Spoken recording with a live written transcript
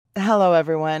Hello,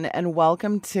 everyone, and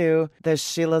welcome to the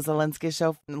Sheila Zelinsky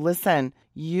Show. Listen,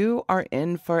 you are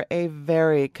in for a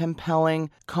very compelling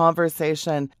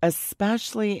conversation,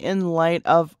 especially in light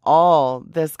of all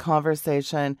this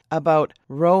conversation about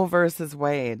Roe versus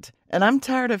Wade. And I'm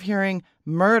tired of hearing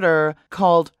murder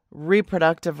called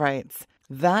reproductive rights.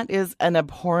 That is an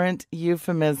abhorrent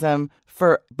euphemism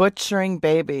for butchering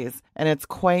babies, and it's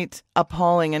quite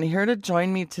appalling. And here to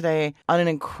join me today on an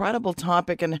incredible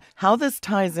topic and how this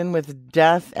ties in with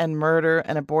death and murder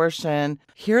and abortion,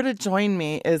 here to join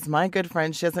me is my good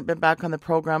friend. She hasn't been back on the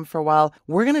program for a while.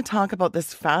 We're going to talk about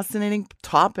this fascinating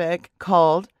topic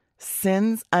called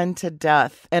Sins unto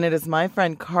Death. And it is my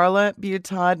friend Carla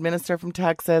Butod, minister from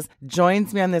Texas,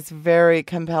 joins me on this very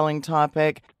compelling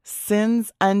topic,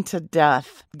 Sins unto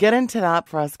Death. Get into that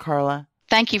for us, Carla.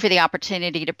 Thank you for the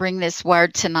opportunity to bring this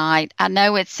word tonight. I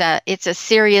know it's a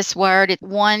serious word. It's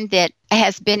one that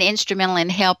has been instrumental in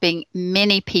helping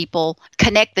many people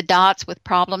connect the dots with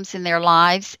problems in their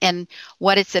lives. And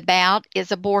what it's about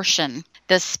is abortion,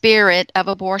 the spirit of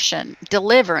abortion,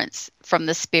 deliverance from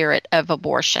the spirit of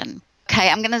abortion. Okay,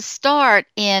 I'm going to start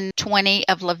in 20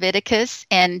 of Leviticus.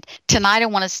 And tonight I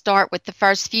want to start with the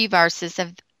first few verses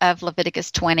of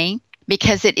Leviticus 20.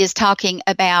 Because it is talking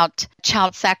about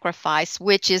child sacrifice,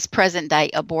 which is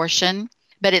present-day abortion.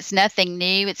 But it's nothing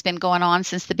new. It's been going on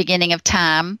since the beginning of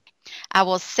time. I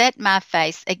will set my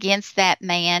face against that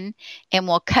man and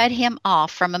will cut him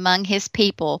off from among his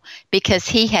people, because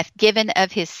he hath given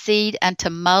of his seed unto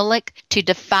Moloch to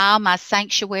defile my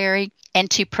sanctuary and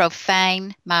to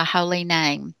profane my holy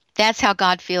name. That's how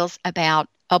God feels about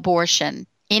abortion,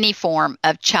 any form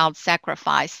of child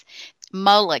sacrifice.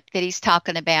 Moloch that he's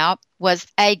talking about was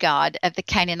a god of the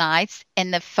Canaanites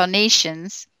and the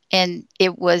Phoenicians, and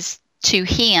it was to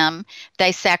him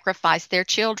they sacrificed their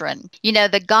children. You know,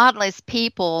 the godless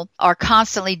people are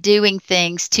constantly doing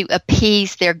things to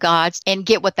appease their gods and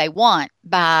get what they want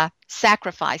by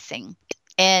sacrificing.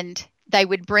 And they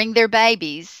would bring their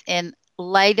babies and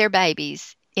lay their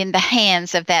babies in the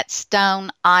hands of that stone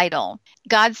idol.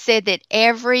 God said that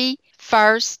every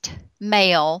first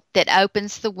male that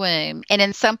opens the womb, and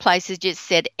in some places it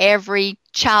said every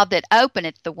child that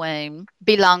openeth the womb,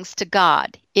 belongs to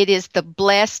God. It is the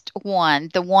blessed one,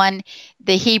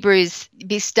 the Hebrews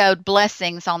bestowed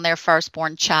blessings on their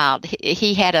firstborn child.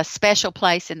 He had a special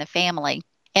place in the family.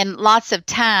 And lots of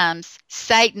times,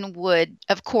 Satan would,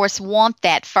 of course, want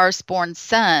that firstborn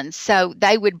son. So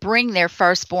they would bring their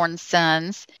firstborn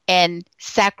sons and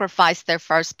sacrifice their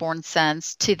firstborn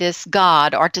sons to this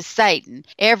God or to Satan.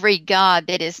 Every God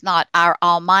that is not our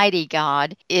Almighty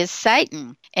God is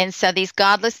Satan. And so these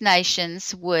godless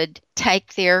nations would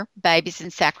take their babies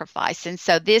and sacrifice. And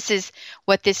so this is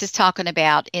what this is talking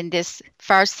about in this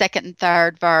first, second, and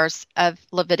third verse of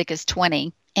Leviticus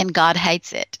 20. And God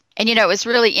hates it. And, you know, it was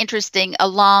really interesting.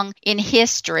 Along in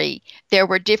history, there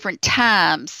were different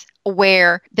times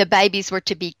where the babies were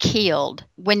to be killed.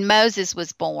 When Moses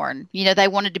was born, you know, they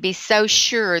wanted to be so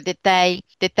sure that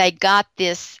they got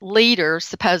this leader,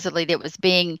 supposedly, that was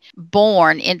being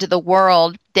born into the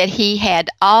world, that he had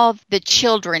all the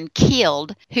children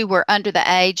killed who were under the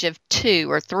age of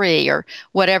 2 or 3 or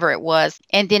whatever it was.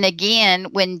 And then again,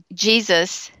 when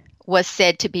Jesus was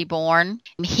said to be born,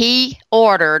 he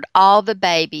ordered all the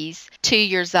babies 2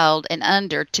 years old and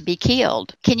under to be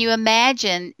killed. Can you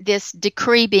imagine this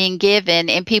decree being given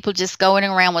and people just going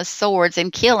around with swords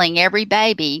and killing every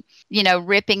baby, you know,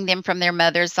 ripping them from their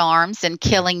mother's arms and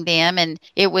killing them? And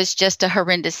it was just a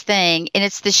horrendous thing. And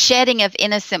it's the shedding of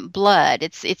innocent blood.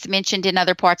 It's mentioned in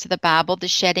other parts of the Bible, the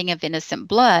shedding of innocent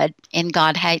blood, and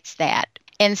God hates that.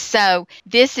 And so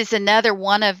this is another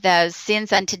one of those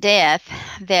sins unto death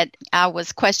that I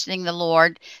was questioning the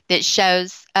Lord that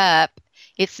shows up.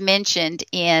 It's mentioned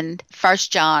in 1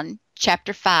 John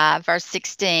chapter 5, verse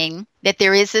 16, that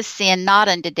there is a sin not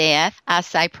unto death. I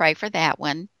say pray for that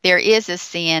one. There is a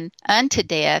sin unto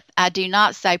death. I do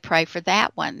not say pray for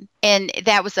that one. And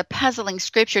that was a puzzling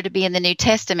scripture to be in the New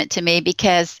Testament to me,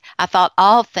 because I thought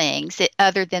all things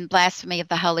other than blasphemy of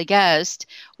the Holy Ghost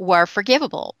were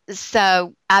forgivable.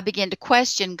 So I began to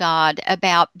question God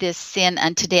about this sin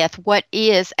unto death. What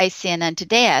is a sin unto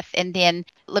death? And then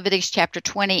Leviticus chapter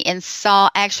 20, and saw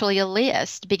actually a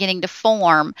list beginning to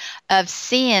form of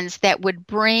sins that would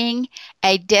bring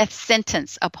a death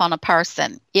sentence upon a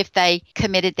person. If they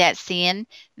committed that sin,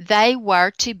 they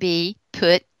were to be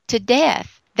put to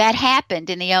death. That happened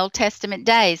in the Old Testament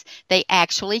days. They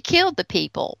actually killed the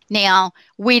people. Now,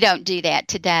 we don't do that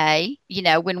today. You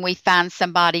know, when we find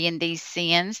somebody in these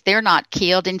sins, they're not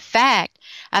killed. In fact,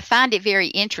 I find it very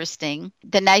interesting.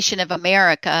 The nation of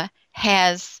America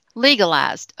has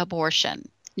legalized abortion.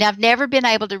 Now, I've never been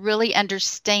able to really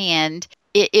understand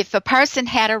if a person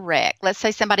had a wreck. Let's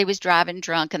say somebody was driving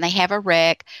drunk and they have a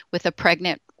wreck with a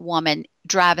pregnant woman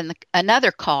driving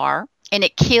another car, and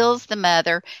it kills the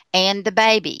mother and the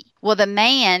baby. Well, the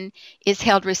man is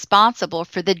held responsible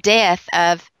for the death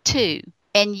of two.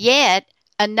 And yet,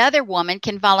 another woman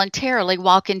can voluntarily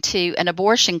walk into an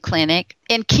abortion clinic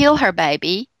and kill her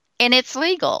baby, and it's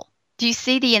legal. Do you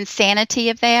see the insanity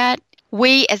of that?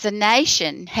 We as a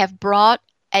nation have brought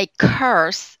a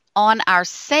curse on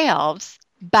ourselves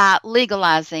by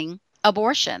legalizing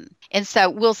abortion. And so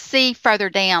we'll see further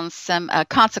down some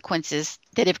consequences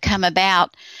that have come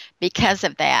about because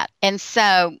of that. And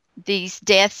so these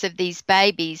deaths of these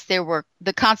babies,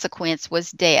 the consequence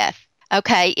was death.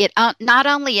 Okay, it not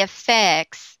only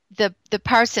affects the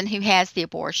person who has the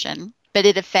abortion, but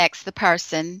it affects the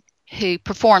person who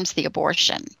performs the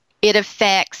abortion. It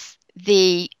affects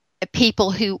the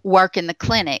people who work in the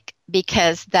clinic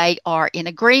because they are in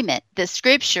agreement. The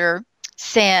scripture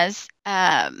says,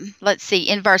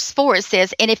 in verse 4 it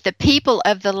says, "And if the people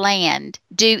of the land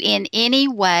do in any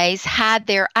ways hide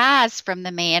their eyes from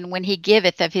the man when he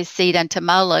giveth of his seed unto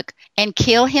Moloch, and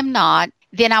kill him not,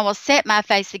 then I will set my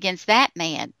face against that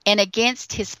man and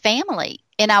against his family,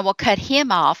 and I will cut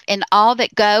him off, and all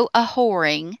that go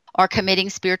a-whoring or committing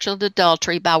spiritual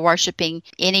adultery by worshiping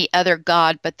any other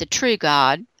god but the true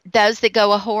God, those that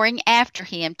go a-whoring after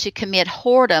him to commit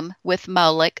whoredom with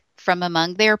Moloch from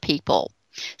among their people."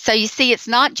 So you see, it's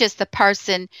not just the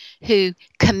person who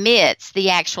commits the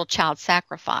actual child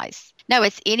sacrifice. No,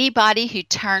 it's anybody who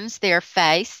turns their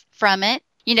face from it.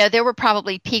 You know, there were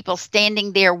probably people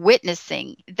standing there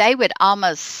witnessing. They would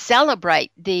almost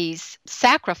celebrate these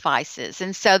sacrifices.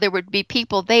 And so there would be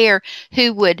people there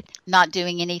who would not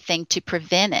doing anything to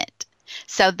prevent it.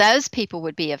 So those people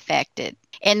would be affected.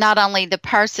 And not only the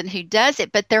person who does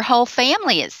it, but their whole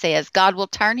family, it says. God will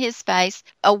turn his face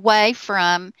away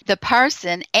from the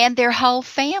person and their whole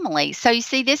family. So you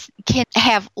see, this can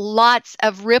have lots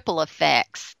of ripple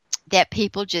effects that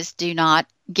people just do not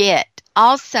get.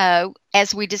 Also,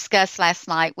 as we discussed last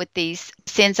night with these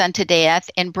sins unto death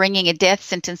and bringing a death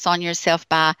sentence on yourself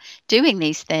by doing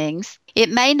these things, it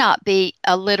may not be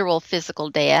a literal physical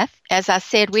death. As I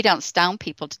said, we don't stone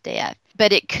people to death,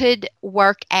 but it could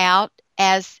work out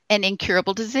as an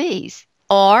incurable disease.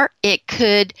 Or it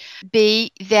could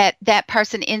be that that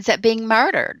person ends up being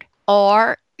murdered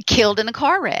or killed in a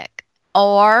car wreck.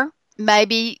 Or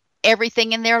maybe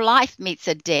everything in their life meets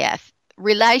a death.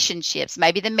 Relationships,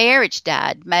 maybe the marriage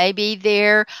died, maybe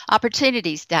their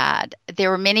opportunities died.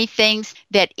 There were many things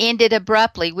that ended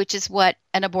abruptly, which is what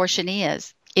an abortion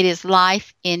is. It is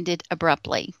life ended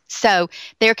abruptly. So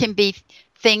there can be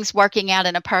things working out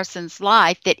in a person's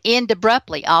life that end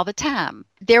abruptly all the time.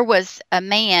 There was a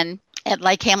man at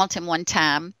Lake Hamilton one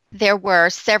time. There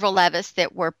were several of us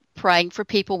that were praying for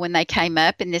people when they came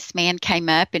up, and this man came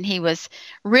up and he was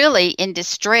really in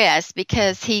distress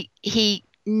because he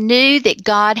knew that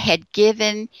God had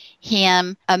given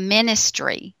him a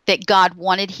ministry that God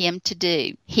wanted him to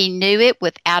do. He knew it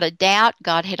without a doubt.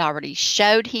 God had already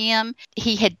showed him.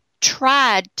 He had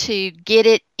tried to get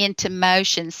it into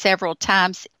motion several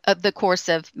times of the course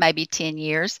of maybe 10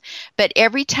 years, but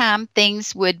every time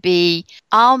things would be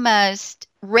almost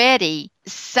ready,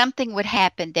 something would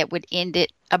happen that would end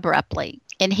it abruptly.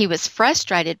 And he was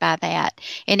frustrated by that,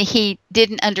 and he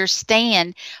didn't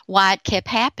understand why it kept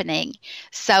happening.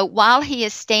 So while he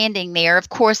is standing there, of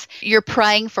course, you're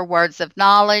praying for words of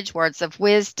knowledge, words of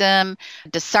wisdom,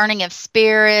 discerning of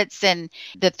spirits, and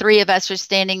the three of us are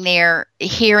standing there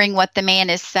hearing what the man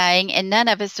is saying, and none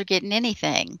of us are getting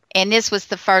anything. And this was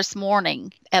the first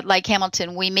morning at Lake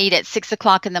Hamilton. We meet at 6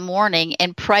 o'clock in the morning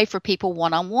and pray for people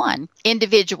one-on-one.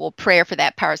 Individual prayer for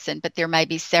that person, but there may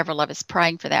be several of us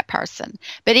praying for that person.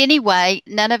 But anyway,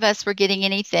 none of us were getting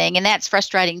anything, and that's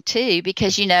frustrating too,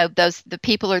 because the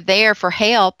people are there for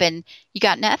help and you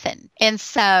got nothing. And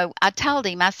so I told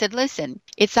him, I said, listen,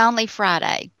 it's only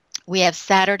Friday. We have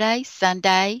Saturday,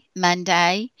 Sunday,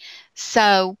 Monday.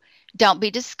 So don't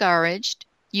be discouraged.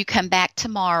 You come back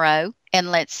tomorrow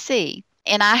and let's see.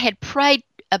 And I had prayed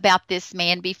about this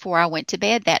man before I went to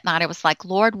bed that night. I was like,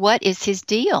 Lord, what is his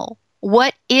deal?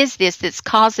 What is this that's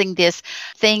causing this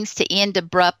things to end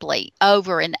abruptly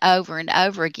over and over and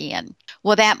over again?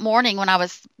 Well, that morning when I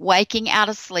was waking out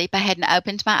of sleep, I hadn't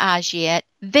opened my eyes yet.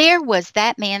 There was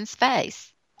that man's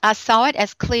face. I saw it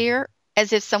as clear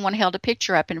as if someone held a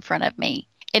picture up in front of me.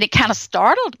 And it kind of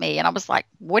startled me. And I was like,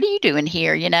 what are you doing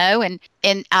here?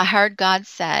 And I heard God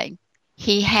say,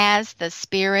 he has the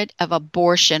spirit of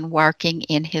abortion working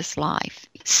in his life.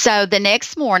 So the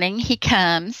next morning he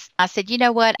comes. I said, you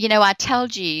know what? I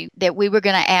told you that we were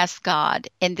going to ask God.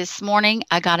 And this morning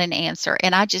I got an answer.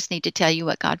 And I just need to tell you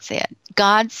what God said.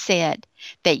 God said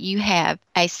that you have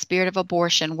a spirit of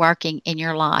abortion working in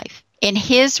your life. And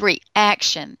his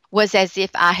reaction was as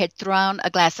if I had thrown a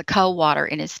glass of cold water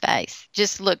in his face.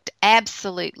 Just looked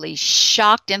absolutely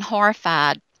shocked and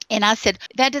horrified. And I said,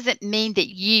 that doesn't mean that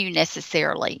you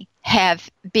necessarily have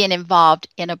been involved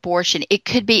in abortion. It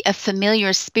could be a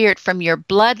familiar spirit from your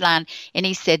bloodline. And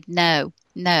he said, no.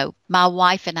 My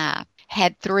wife and I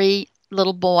had 3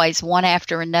 little boys, one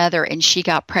after another, and she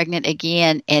got pregnant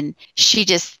again, and she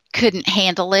just couldn't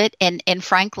handle it. And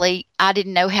frankly, I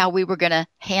didn't know how we were going to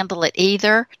handle it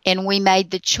either. And we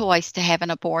made the choice to have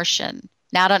an abortion.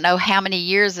 Now, I don't know how many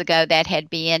years ago that had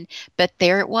been, but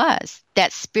there it was,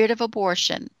 that spirit of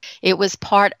abortion. It was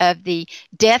part of the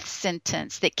death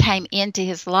sentence that came into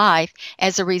his life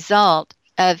as a result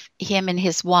of him and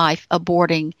his wife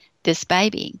aborting this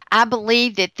baby. I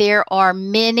believe that there are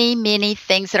many, many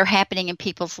things that are happening in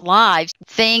people's lives.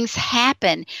 Things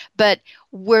happen, but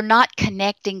we're not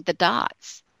connecting the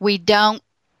dots. We don't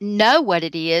know what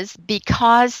it is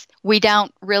because we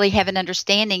don't really have an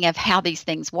understanding of how these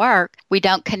things work. We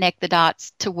don't connect the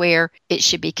dots to where it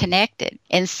should be connected.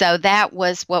 And so that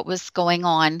was what was going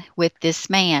on with this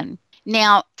man.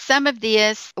 Now, some of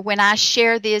this, when I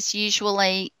share this,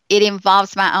 usually it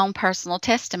involves my own personal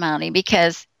testimony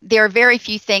because there are very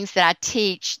few things that I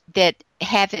teach that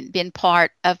haven't been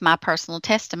part of my personal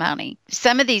testimony.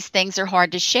 Some of these things are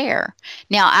hard to share.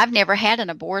 Now, I've never had an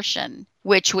abortion,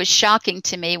 which was shocking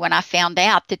to me when I found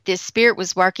out that this spirit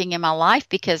was working in my life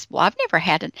because, well, I've never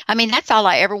had it. I mean, that's all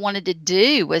I ever wanted to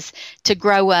do was to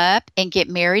grow up and get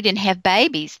married and have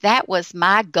babies. That was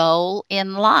my goal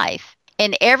in life.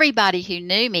 And everybody who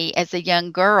knew me as a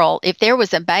young girl, if there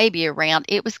was a baby around,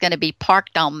 it was going to be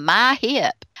parked on my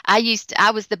hip.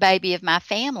 I was the baby of my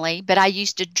family, but I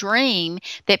used to dream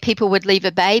that people would leave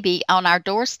a baby on our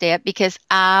doorstep because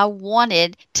I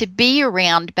wanted to be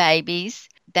around babies.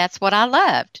 That's what I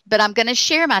loved. But I'm going to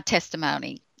share my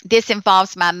testimony. This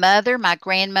involves my mother, my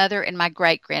grandmother, and my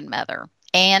great-grandmother,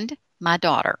 and my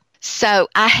daughter. So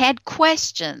I had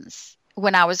questions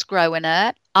when I was growing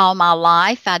up. All my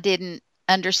life, I didn't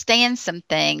understand some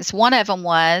things. One of them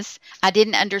was I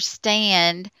didn't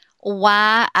understand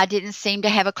why I didn't seem to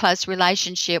have a close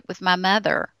relationship with my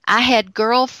mother. I had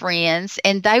girlfriends,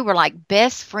 and they were like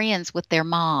best friends with their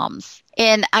moms.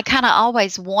 And I kind of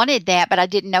always wanted that, but I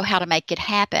didn't know how to make it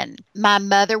happen. My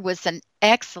mother was an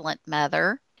excellent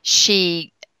mother.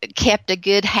 She kept a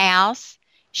good house.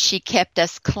 She kept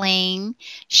us clean.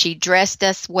 She dressed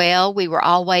us well. We were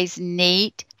always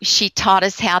neat. She taught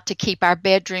us how to keep our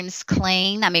bedrooms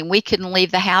clean. I mean, we couldn't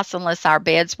leave the house unless our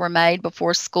beds were made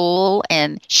before school.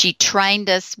 And she trained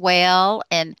us well.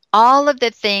 And all of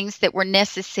the things that were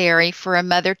necessary for a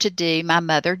mother to do, my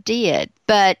mother did.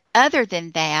 But other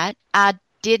than that, I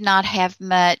did not have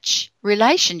much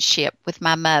relationship with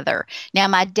my mother. Now,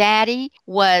 my daddy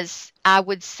was, I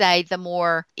would say,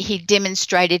 he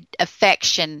demonstrated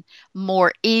affection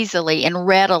more easily and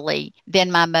readily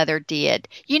than my mother did.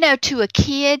 You know, to a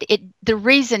kid, the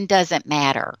reason doesn't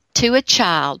matter. To a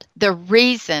child, the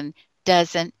reason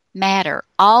doesn't matter.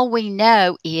 All we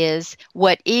know is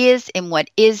what is and what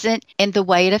isn't and the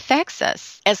way it affects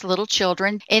us as little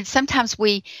children. And sometimes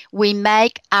we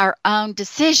make our own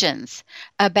decisions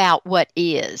about what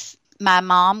is. My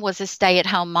mom was a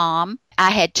stay-at-home mom.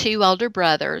 I had 2 older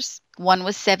brothers. One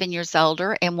was 7 years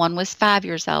older and one was 5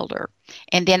 years older.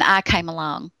 And then I came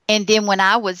along. And then when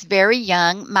I was very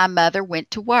young, my mother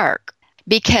went to work.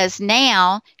 Because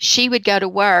now she would go to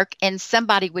work and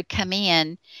somebody would come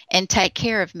in and take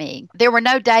care of me. There were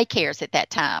no daycares at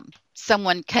that time.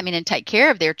 Someone come in and take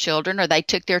care of their children, or they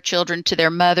took their children to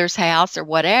their mother's house or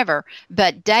whatever.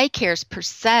 But daycares per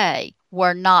se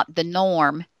were not the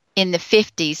norm in the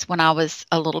 50s when I was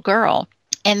a little girl.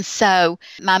 And so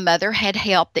my mother had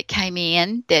help that came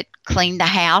in that cleaned the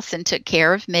house and took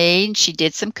care of me. And she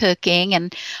did some cooking.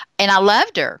 And I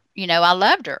loved her. You know, I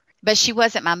loved her. But she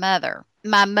wasn't my mother.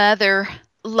 My mother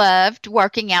loved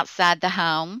working outside the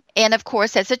home. And of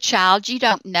course, as a child, you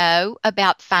don't know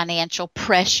about financial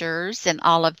pressures and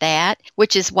all of that,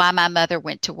 which is why my mother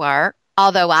went to work.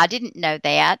 Although I didn't know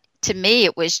that. To me,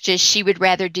 it was just she would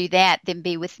rather do that than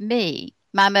be with me.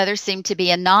 My mother seemed to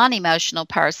be a non-emotional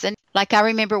person. Like I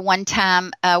remember one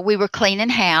time we were cleaning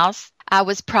house. I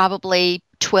was probably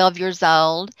 12 years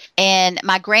old, and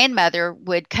my grandmother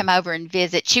would come over and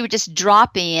visit. She would just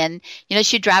drop in.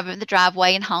 She'd drive in the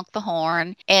driveway and honk the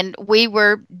horn, and we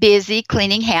were busy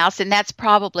cleaning house, and that's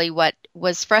probably what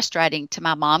was frustrating to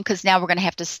my mom, because now we're going to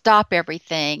have to stop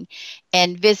everything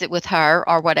and visit with her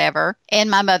or whatever. And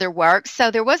my mother worked,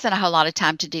 so there wasn't a whole lot of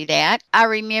time to do that. I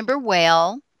remember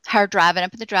well her driving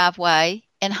up in the driveway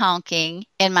and honking,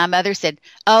 and my mother said,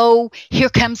 "Oh, here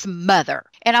comes Mother."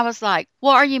 And I was like,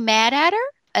 "Well, are you mad at her?"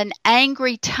 An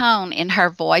angry tone in her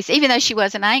voice, even though she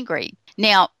wasn't angry.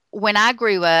 Now, when I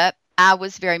grew up, I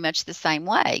was very much the same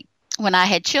way when I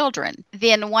had children.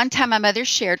 Then one time my mother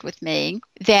shared with me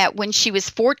that when she was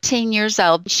 14 years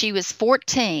old, she was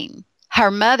 14, her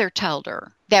mother told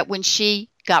her that when she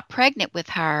got pregnant with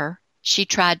her, she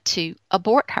tried to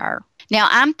abort her. Now,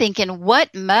 I'm thinking,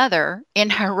 what mother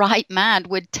in her right mind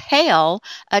would tell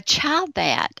a child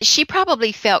that? She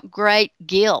probably felt great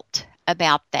guilt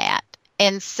about that.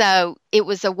 And so it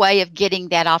was a way of getting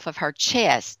that off of her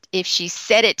chest. If she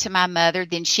said it to my mother,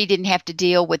 then she didn't have to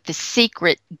deal with the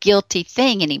secret guilty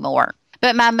thing anymore.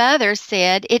 But my mother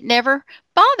said it never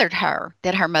bothered her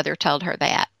that her mother told her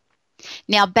that.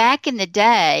 Now, back in the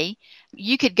day,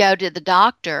 you could go to the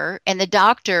doctor, and the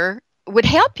doctor would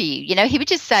help you. He would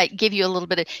just give you a little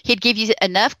bit he'd give you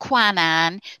enough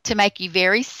quinine to make you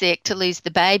very sick to lose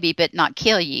the baby, but not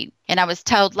kill you. And I was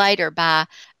told later by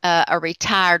a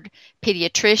retired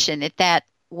pediatrician that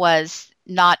was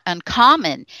not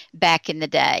uncommon back in the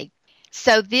day.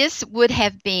 So this would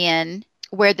have been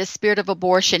where the spirit of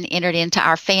abortion entered into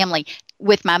our family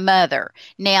with my mother.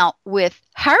 Now, with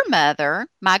her mother,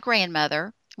 my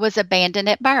grandmother was abandoned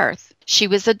at birth. She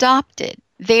was adopted.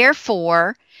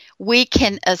 Therefore, we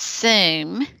can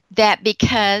assume that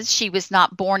because she was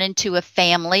not born into a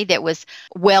family that was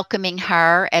welcoming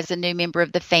her as a new member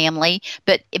of the family,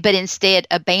 but instead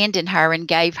abandoned her and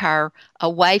gave her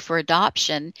away for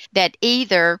adoption, that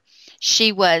either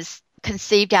she was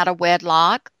conceived out of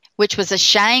wedlock, which was a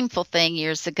shameful thing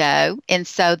years ago, and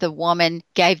so the woman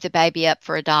gave the baby up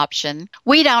for adoption.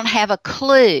 We don't have a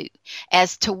clue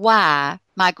as to why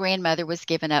my grandmother was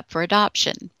given up for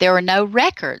adoption. There are no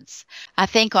records. I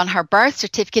think on her birth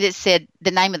certificate it said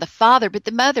the name of the father, but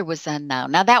the mother was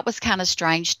unknown. Now that was kind of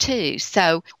strange too.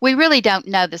 So we really don't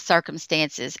know the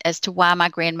circumstances as to why my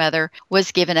grandmother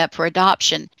was given up for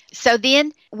adoption. So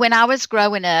then when I was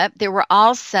growing up, there were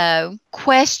also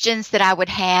questions that I would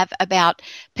have about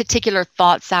particular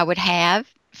thoughts I would have.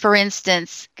 For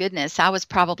instance, goodness, I was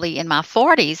probably in my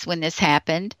 40s when this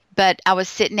happened, but I was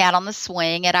sitting out on the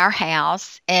swing at our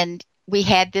house, and we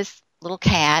had this little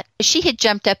cat. She had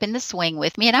jumped up in the swing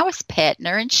with me, and I was petting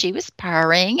her, and she was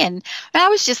purring, and I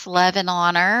was just loving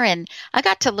on her. And I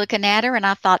got to looking at her, and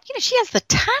I thought, she has the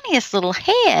tiniest little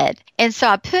head. And so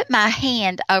I put my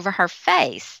hand over her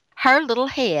face. Her little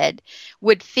head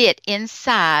would fit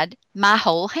inside my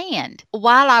whole hand.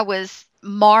 While I was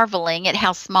marveling at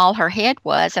how small her head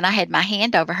was, and I had my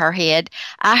hand over her head,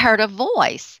 I heard a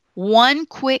voice. One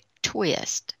quick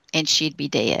twist, and she'd be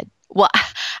dead. Well,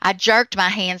 I jerked my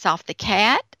hands off the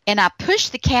cat, and I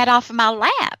pushed the cat off of my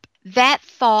lap. That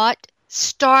thought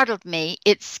startled me.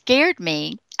 It scared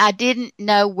me. I didn't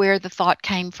know where the thought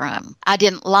came from. I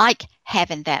didn't like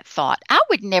having that thought. I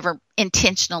would never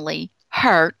intentionally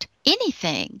hurt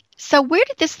anything. So where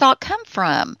did this thought come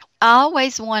from? I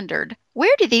always wondered,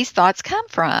 where do these thoughts come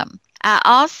from? I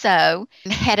also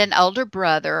had an older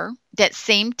brother that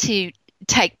seemed to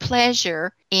take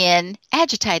pleasure in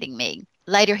agitating me.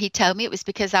 Later, he told me it was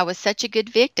because I was such a good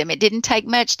victim. It didn't take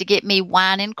much to get me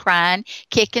whining, crying,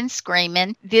 kicking,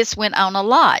 screaming. This went on a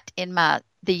lot in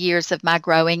the years of my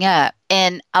growing up.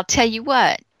 And I'll tell you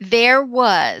what, there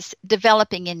was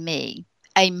developing in me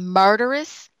a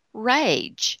murderous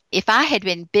rage. If I had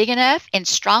been big enough and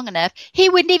strong enough, he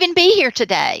wouldn't even be here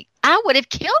today. I would have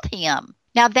killed him.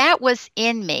 Now, that was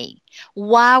in me.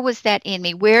 Why was that in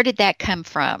me? Where did that come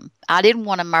from? I didn't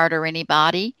want to murder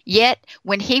anybody. Yet,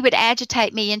 when he would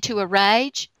agitate me into a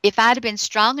rage, if I'd have been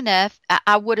strong enough,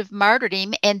 I would have murdered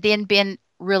him and then been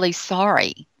really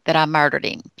sorry that I murdered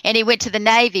him. And he went to the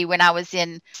Navy when I was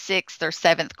in 6th or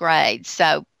 7th grade.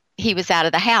 So he was out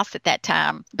of the house at that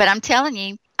time. But I'm telling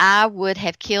you, I would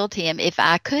have killed him if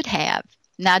I could have.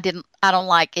 Now, I don't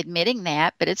like admitting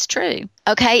that, but it's true.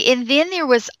 Okay, and then there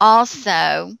was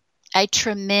also a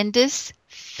tremendous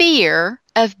fear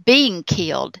of being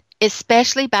killed,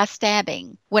 especially by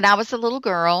stabbing. When I was a little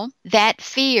girl, that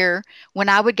fear, when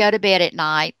I would go to bed at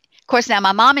night, of course, now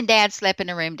my mom and dad slept in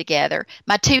a room together.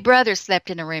 My 2 brothers slept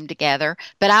in a room together,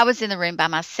 but I was in the room by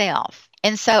myself.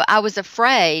 And so I was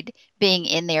afraid being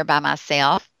in there by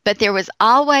myself. But there was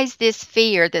always this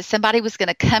fear that somebody was going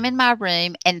to come in my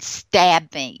room and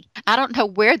stab me. I don't know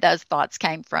where those thoughts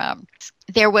came from.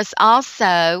 There was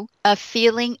also a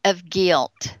feeling of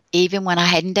guilt, even when I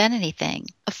hadn't done anything.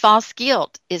 A false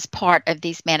guilt is part of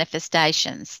these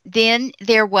manifestations. Then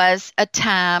there was a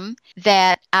time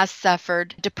that I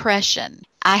suffered depression.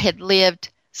 I had lived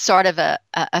sort of a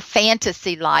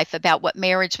fantasy life about what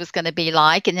marriage was going to be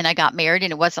like. And then I got married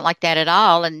and it wasn't like that at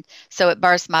all. And so it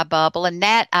burst my bubble. And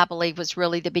that, I believe, was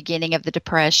really the beginning of the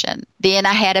depression. Then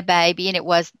I had a baby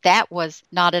and that was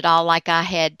not at all like I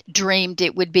had dreamed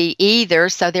it would be either.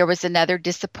 So there was another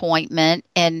disappointment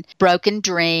and broken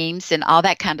dreams and all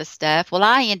that kind of stuff. Well,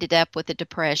 I ended up with a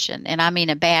depression, and I mean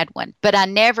a bad one. But I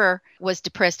never was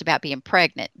depressed about being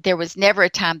pregnant. There was never a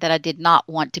time that I did not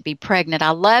want to be pregnant.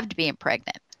 I loved being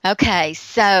pregnant. Okay,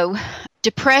 so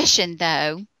depression,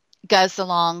 though, goes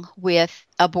along with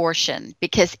abortion,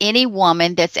 because any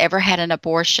woman that's ever had an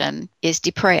abortion is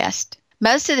depressed.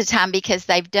 Most of the time because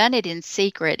they've done it in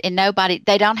secret and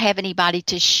they don't have anybody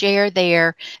to share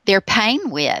their pain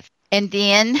with. And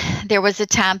then there was a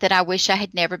time that I wish I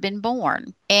had never been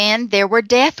born. And there were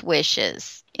death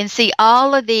wishes. And see,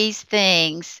 all of these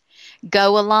things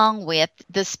go along with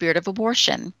the spirit of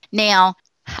abortion. Now,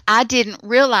 I didn't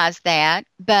realize that,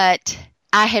 but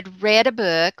I had read a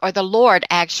book, or the Lord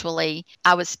actually,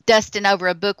 I was dusting over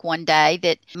a book one day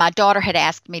that my daughter had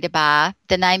asked me to buy.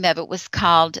 The name of it was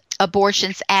called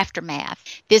Abortion's Aftermath.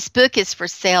 This book is for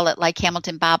sale at Lake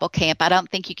Hamilton Bible Camp. I don't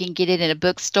think you can get it in a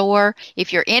bookstore.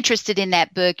 If you're interested in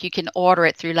that book, you can order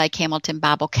it through Lake Hamilton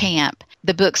Bible Camp,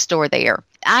 the bookstore there.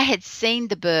 I had seen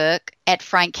the book at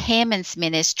Frank Hammond's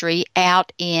ministry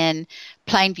out in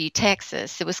Plainview,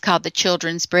 Texas. It was called the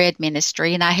Children's Bread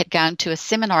Ministry, and I had gone to a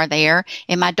seminar there,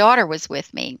 and my daughter was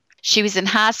with me. She was in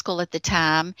high school at the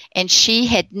time, and she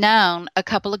had known a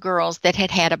couple of girls that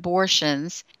had had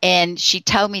abortions, and she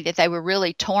told me that they were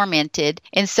really tormented.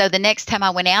 And so the next time I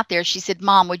went out there, she said,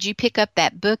 "Mom, would you pick up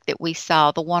that book that we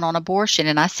saw, the one on abortion?"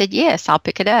 And I said, "Yes, I'll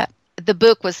pick it up." The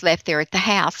book was left there at the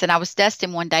house, and I was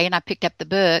dusting one day, and I picked up the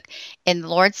book, and the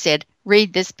Lord said,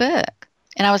 "Read this book."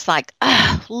 And I was like,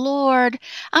 "Oh, Lord,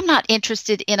 I'm not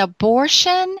interested in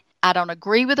abortion. I don't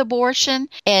agree with abortion,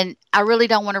 and I really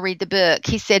don't want to read the book."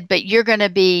 He said, "But you're going to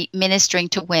be ministering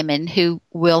to women who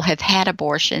will have had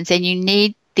abortions, and you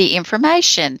need the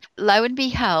information." Lo and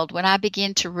behold, when I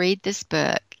began to read this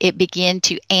book, it began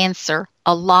to answer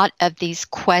a lot of these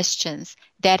questions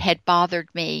that had bothered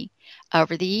me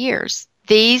over the years.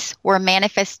 These were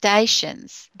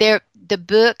manifestations. The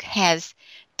book has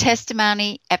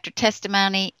testimony after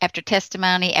testimony after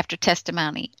testimony after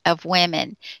testimony of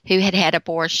women who had had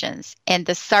abortions and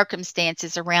the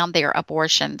circumstances around their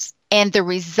abortions and the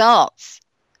results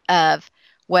of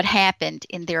what happened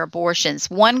in their abortions.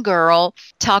 One girl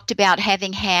talked about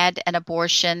having had an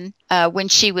abortion when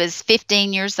she was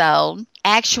 15 years old.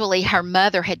 Actually, her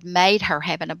mother had made her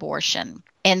have an abortion.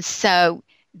 And so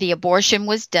the abortion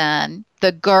was done.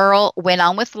 The girl went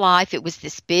on with life. It was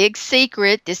this big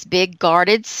secret, this big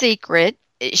guarded secret.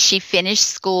 She finished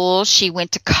school. She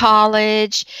went to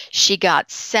college. She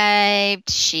got saved.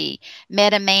 She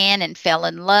met a man and fell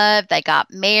in love. They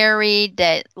got married.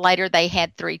 Later, they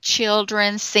had 3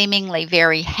 children, seemingly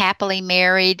very happily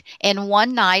married. And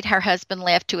one night, her husband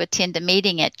left to attend a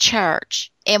meeting at church.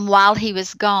 And while he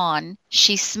was gone,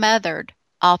 she smothered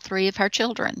all 3 of her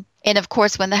children. And of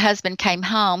course, when the husband came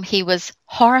home, he was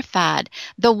horrified.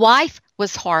 The wife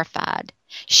was horrified.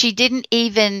 She didn't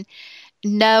even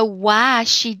know why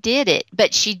she did it,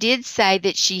 but she did say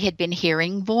that she had been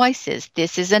hearing voices.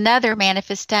 This is another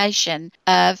manifestation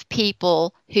of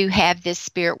people who have this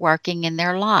spirit working in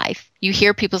their life. You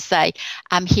hear people say,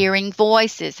 "I'm hearing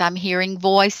voices, I'm hearing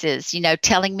voices,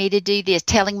 telling me to do this,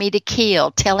 telling me to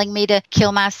telling me to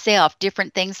kill myself,"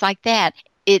 different things like that.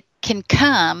 It can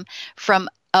come from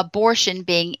abortion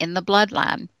being in the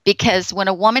bloodline, because when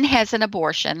a woman has an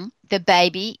abortion, the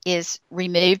baby is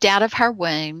removed out of her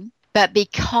womb, but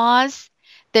because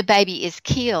the baby is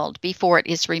killed before it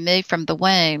is removed from the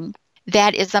womb,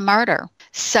 that is a murder.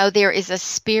 So there is a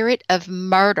spirit of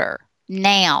murder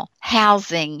now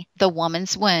housing the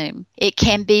woman's womb. It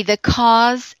can be the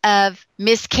cause of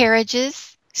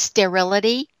miscarriages,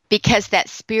 sterility, because that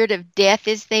spirit of death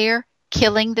is there,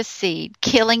 killing the seed,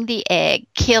 killing the egg,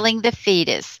 killing the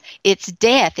fetus. It's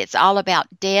death. It's all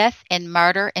about death and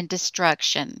murder and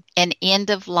destruction and end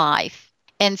of life.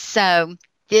 And so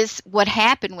what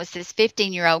happened was this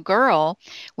 15-year-old girl,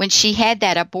 when she had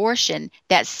that abortion,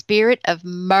 that spirit of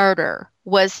murder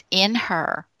was in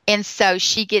her. And so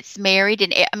she gets married,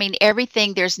 and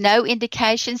everything, there's no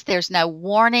indications, there's no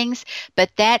warnings, but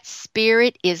that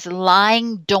spirit is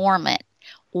lying dormant,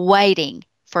 waiting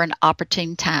for an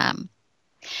opportune time.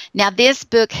 Now, this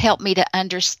book helped me to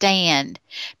understand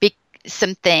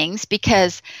some things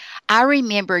because I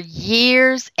remember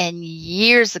years and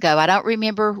years ago, I don't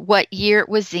remember what year it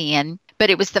was in, but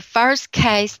it was the first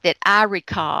case that I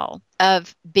recall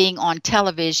of being on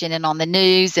television and on the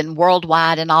news and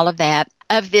worldwide and all of that,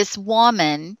 of this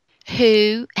woman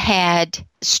who had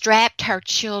strapped her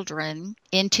children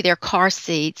into their car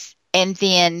seats and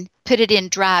then put it in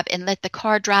drive and let the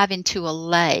car drive into a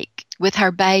lake with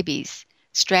her babies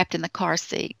strapped in the car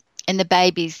seat. And the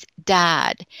babies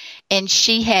died. And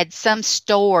she had some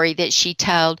story that she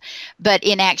told, but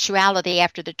in actuality,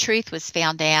 after the truth was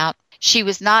found out, she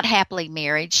was not happily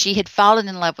married. She had fallen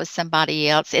in love with somebody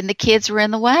else, and the kids were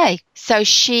in the way. So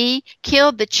she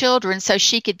killed the children so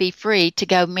she could be free to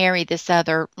go marry this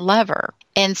other lover.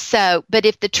 And so, but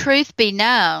if the truth be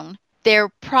known, there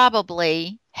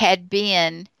probably had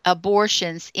been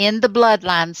abortions in the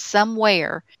bloodline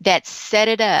somewhere that set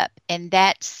it up, and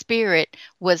that spirit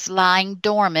was lying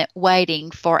dormant waiting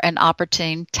for an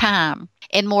opportune time.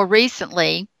 And more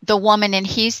recently, the woman in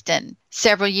Houston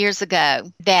several years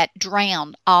ago that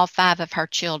drowned all 5 of her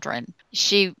children.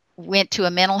 She went to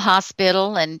a mental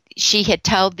hospital and she had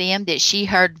told them that she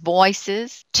heard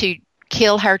voices to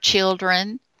kill her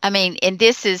children. I mean, and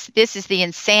this is the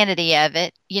insanity of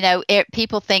it. You know,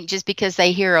 people think just because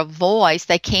they hear a voice,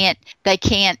 they can't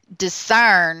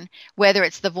discern whether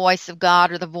it's the voice of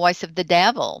God or the voice of the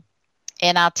devil.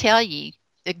 And I'll tell you,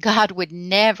 that God would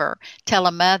never tell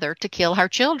a mother to kill her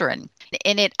children.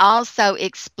 And it also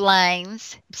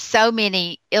explains so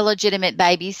many illegitimate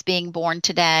babies being born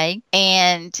today,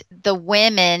 and the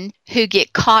women who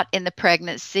get caught in the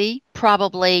pregnancy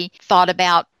probably thought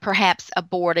about perhaps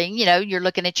aborting. You know, you're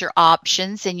looking at your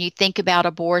options and you think about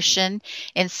abortion,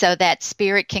 and so that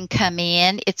spirit can come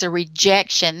in. It's a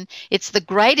rejection. It's the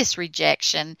greatest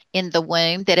rejection in the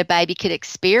womb that a baby could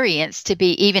experience, to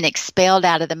be even expelled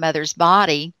out of the mother's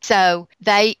body. So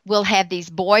they will have these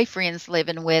boyfriends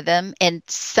living with them, and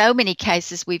so many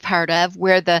cases we've heard of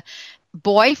where the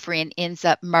boyfriend ends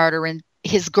up murdering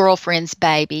his girlfriend's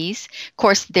babies. Of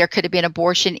course, there could have been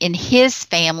abortion in his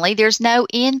family. There's no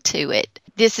end to it.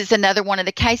 This is another one of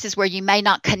the cases where you may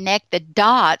not connect the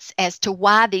dots as to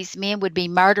why these men would be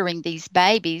murdering these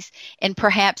babies. And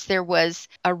perhaps there was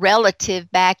a relative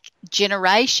back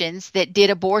generations that did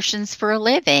abortions for a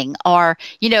living. Or,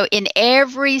 you know, in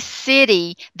every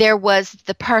city, there was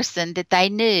the person that they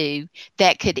knew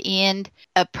that could end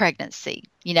a pregnancy.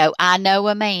 You know, I know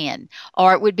a man.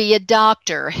 Or it would be a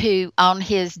doctor who, on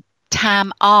his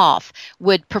time off,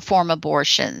 would perform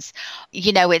abortions.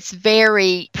 You know, it's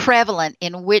very prevalent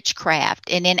in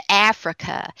witchcraft and in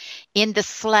Africa. In the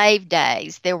slave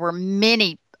days, there were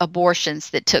many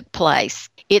abortions that took place.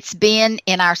 It's been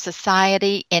in our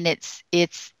society, and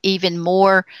it's even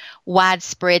more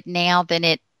widespread now than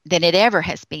it ever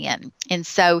has been. And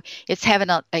so it's having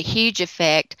a huge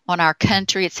effect on our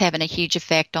country. It's having a huge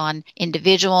effect on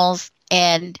individuals.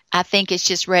 And I think it's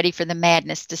just ready for the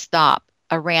madness to stop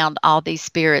around all these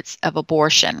spirits of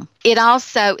abortion. It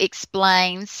also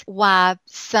explains why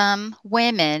some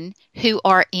women who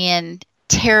are in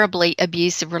terribly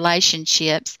abusive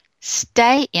relationships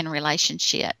stay in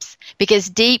relationships, because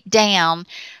deep down,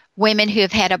 women who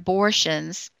have had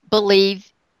abortions believe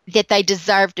that they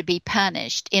deserve to be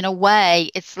punished. In a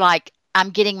way, it's like,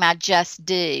 I'm getting my just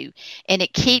due, and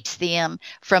it keeps them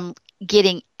from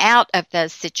getting out of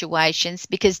those situations,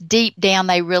 because deep down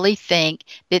they really think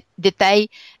that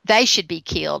they should be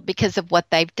killed because of what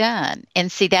they've done.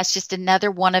 And see, that's just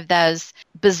another one of those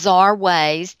bizarre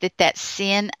ways that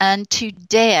sin unto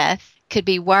death could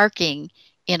be working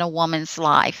in a woman's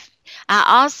life. I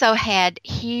also had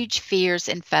huge fears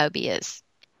and phobias.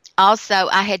 Also,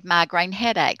 I had migraine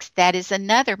headaches. That is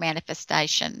another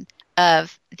manifestation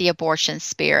of the abortion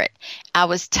spirit. I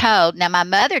was told, now my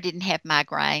mother didn't have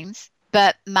migraines,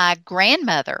 but my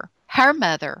grandmother, her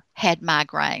mother, had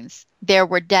migraines. There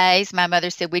were days, my mother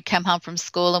said, we'd come home from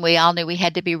school and we all knew we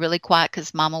had to be really quiet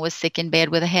because Mama was sick in bed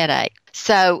with a headache.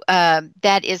 So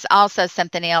that is also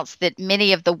something else, that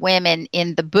many of the women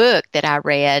in the book that I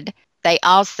read, they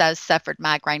also suffered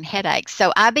migraine headaches.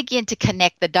 So I began to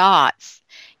connect the dots,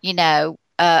 you know,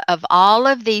 of all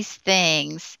of these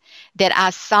things that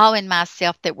I saw in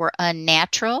myself that were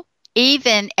unnatural.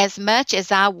 Even as much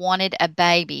as I wanted a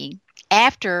baby,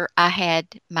 after I had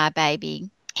my baby,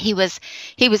 he was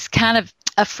kind of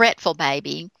a fretful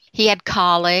baby. he had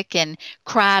colic and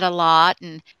cried a lot.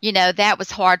 And, that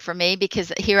was hard for me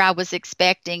because here I was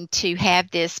expecting to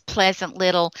have this pleasant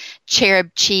little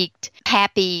cherub-cheeked,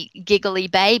 happy, giggly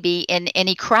baby, and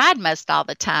he cried most all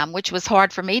the time, which was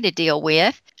hard for me to deal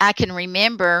with. I can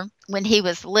remember when he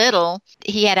was little,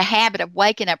 he had a habit of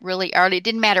waking up really early. It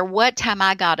didn't matter what time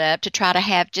I got up to try to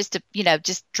have just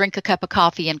drink a cup of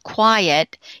coffee and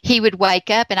quiet. He would wake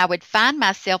up, and I would find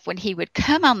myself when he would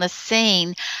come on the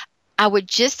scene, I would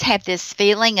just have this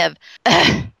feeling of,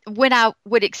 when I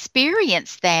would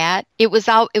experience that, it was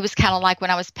kind of like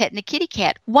when I was petting a kitty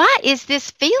cat. Why is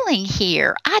this feeling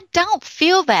here? I don't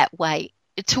feel that way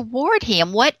toward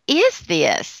him. What is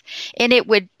this? And it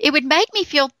would make me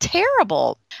feel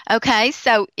terrible. Okay,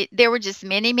 so there were just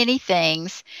many, many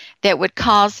things that would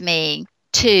cause me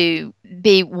to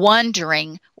be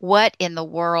wondering what in the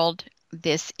world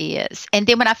this is. And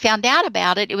then when I found out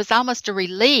about it, it was almost a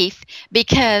relief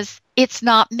because it's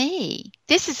not me.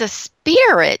 This is a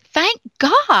spirit. Thank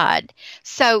God.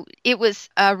 So it was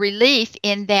a relief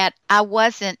in that I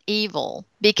wasn't evil,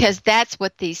 because that's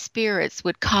what these spirits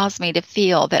would cause me to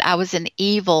feel, that I was an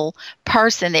evil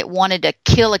person that wanted to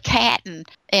kill a cat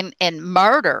and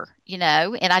murder, and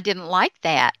I didn't like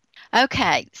that.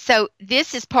 Okay, so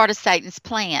this is part of Satan's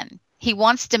plan. He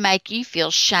wants to make you feel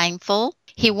shameful.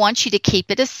 He wants you to keep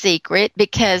it a secret,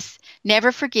 because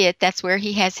never forget, that's where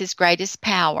he has his greatest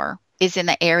power, is in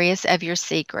the areas of your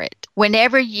secret.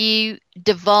 Whenever you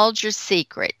divulge your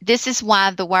secret, this is why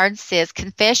the word says,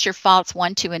 confess your faults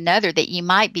one to another that you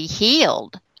might be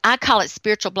healed. I call it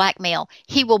spiritual blackmail.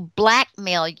 He will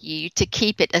blackmail you to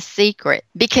keep it a secret,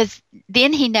 because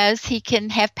then he knows he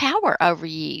can have power over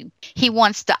you. He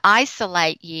wants to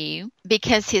isolate you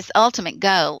because his ultimate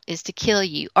goal is to kill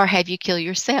you or have you kill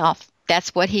yourself.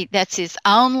 That's his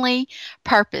only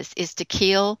purpose, is to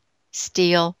kill,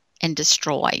 steal, and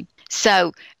destroy.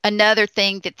 So another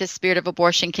thing that the spirit of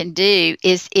abortion can do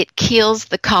is it kills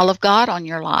the call of God on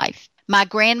your life. My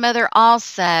grandmother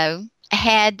also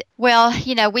had,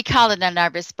 we call it a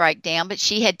nervous breakdown, but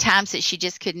she had times that she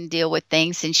just couldn't deal with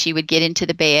things, and she would get into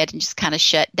the bed and just kind of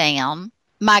shut down.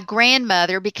 My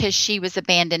grandmother, because she was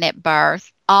abandoned at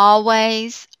birth,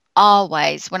 always,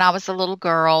 when I was a little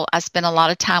girl, I spent a lot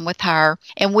of time with her,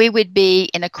 and we would be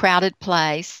in a crowded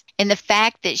place. And the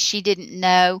fact that she didn't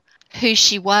know who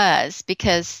she was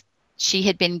because she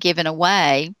had been given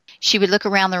away, she would look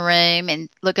around the room and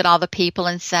look at all the people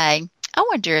and say, I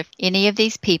wonder if any of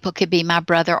these people could be my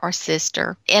brother or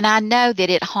sister. And I know that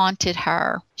it haunted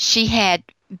her.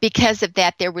 Because of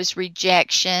that, there was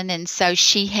rejection, and so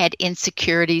she had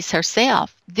insecurities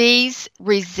herself. These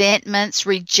resentments,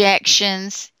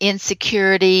 rejections,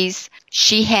 insecurities,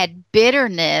 she had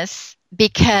bitterness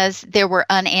because there were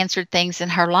unanswered things in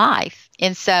her life.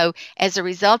 And so as a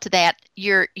result of that,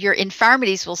 your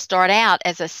infirmities will start out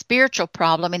as a spiritual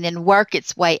problem and then work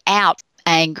its way out.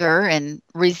 Anger and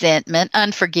resentment,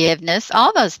 unforgiveness,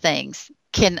 all those things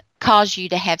can cause you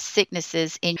to have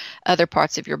sicknesses in other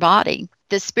parts of your body.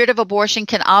 The spirit of abortion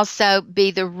can also be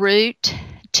the root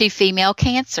to female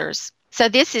cancers. So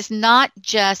this is not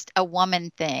just a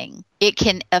woman thing. It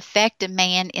can affect a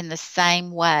man in the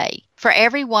same way. For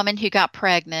every woman who got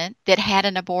pregnant that had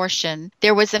an abortion,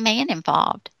 there was a man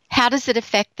involved. How does it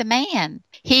affect the man?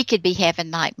 He could be having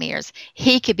nightmares.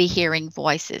 He could be hearing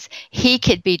voices. He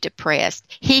could be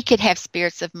depressed. He could have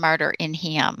spirits of murder in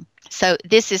him. So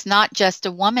this is not just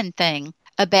a woman thing.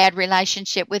 A bad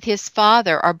relationship with his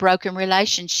father, or broken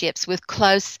relationships with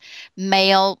close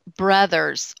male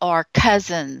brothers or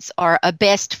cousins or a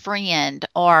best friend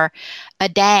or a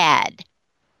dad.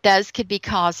 Those could be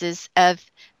causes of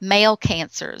male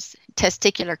cancers,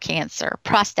 testicular cancer,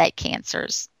 prostate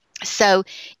cancers. So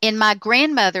in my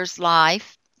grandmother's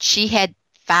life, she had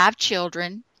 5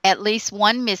 children, at least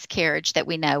 1 miscarriage that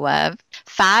we know of,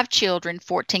 5 children,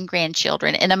 14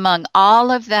 grandchildren. And among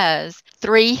all of those,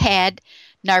 3 had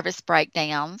nervous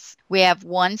breakdowns. We have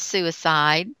 1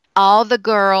 suicide. All the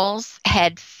girls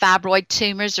had fibroid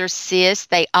tumors or cysts.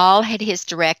 They all had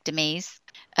hysterectomies.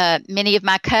 Many of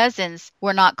my cousins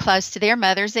were not close to their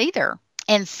mothers either.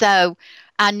 And so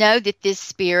I know that this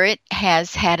spirit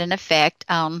has had an effect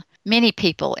on many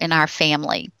people in our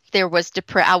family. There was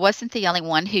I wasn't the only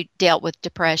one who dealt with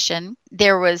depression.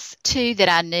 There was 2 that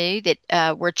I knew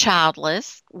that were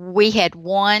childless. We had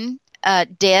 1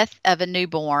 death of a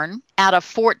newborn. Out of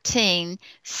 14,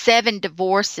 7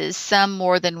 divorces, some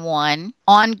more than 1.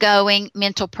 Ongoing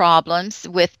mental problems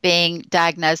with being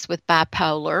diagnosed with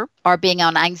bipolar or being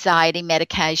on anxiety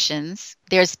medications.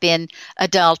 There's been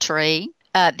adultery.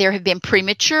 There have been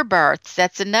premature births.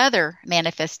 That's another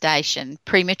manifestation.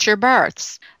 Premature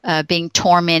births, being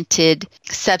tormented,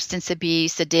 substance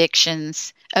abuse,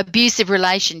 addictions, abusive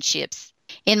relationships.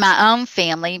 In my own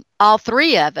family, all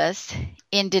three of us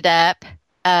ended up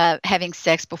having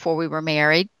sex before we were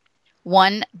married.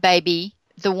 One baby,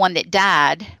 the one that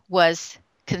died, was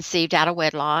conceived out of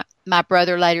wedlock. My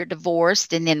brother later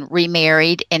divorced and then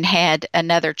remarried and had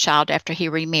another child after he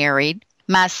remarried.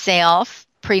 Myself,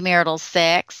 premarital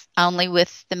sex, only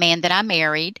with the man that I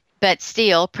married, but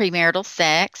still premarital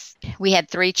sex. We had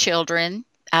 3 children.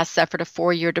 I suffered a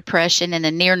 4-year depression and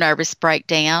a near nervous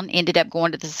breakdown, ended up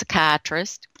going to the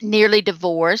psychiatrist, nearly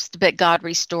divorced, but God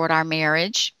restored our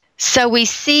marriage. So we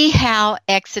see how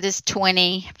Exodus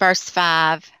 20, verse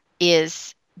 5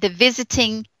 is the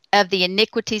visiting of the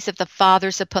iniquities of the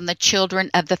fathers upon the children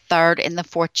of the 3rd and the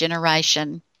 4th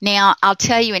generation. Now, I'll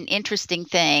tell you an interesting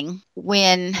thing.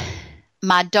 When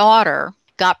my daughter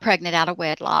got pregnant out of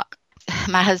wedlock,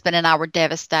 my husband and I were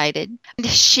devastated.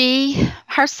 She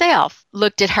herself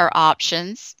looked at her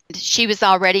options. She was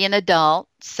already an adult,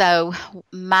 so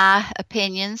my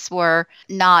opinions were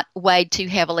not weighed too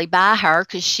heavily by her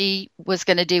because she was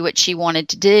going to do what she wanted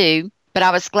to do. But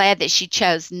I was glad that she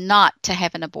chose not to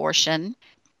have an abortion.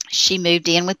 She moved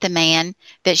in with the man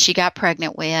that she got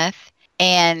pregnant with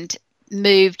and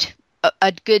moved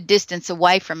a good distance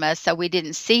away from us, so we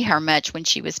didn't see her much when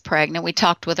she was pregnant. We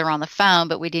talked with her on the phone,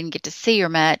 but we didn't get to see her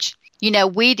much. You know,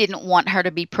 we didn't want her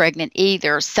to be pregnant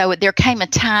either. So there came a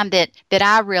time that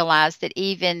I realized that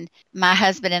even my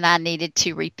husband and I needed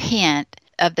to repent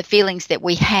of the feelings that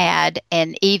we had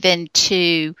and even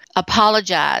to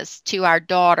apologize to our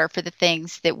daughter for the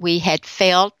things that we had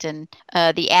felt and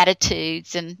the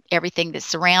attitudes and everything that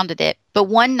surrounded it. But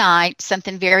one night,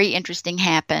 something very interesting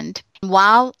happened.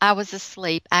 While I was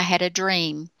asleep, I had a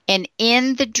dream. And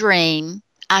in the dream,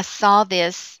 I saw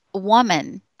this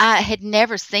woman. I had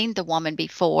never seen the woman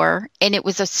before, and it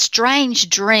was a strange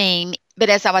dream. But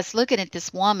as I was looking at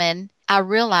this woman, I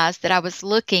realized that I was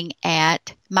looking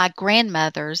at my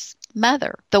grandmother's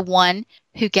mother, the one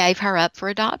who gave her up for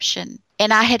adoption.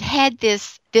 And I had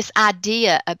this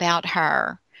idea about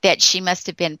her, that she must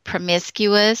have been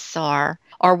promiscuous or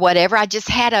whatever. I just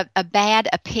had a bad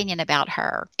opinion about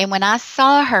her. And when I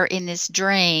saw her in this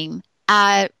dream,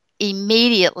 I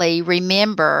immediately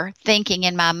remember thinking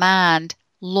in my mind,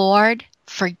 Lord,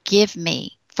 forgive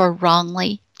me for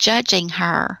wrongly judging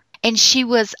her. And she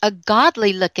was a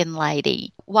godly looking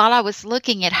lady. While I was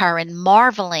looking at her and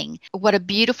marveling what a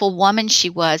beautiful woman she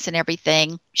was and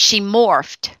everything, she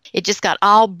morphed. It just got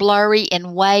all blurry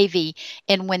and wavy.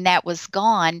 And when that was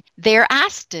gone, there I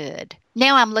stood.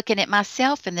 Now I'm looking at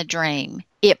myself in the dream.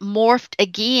 It morphed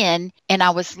again, and I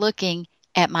was looking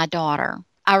at my daughter.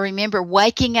 I remember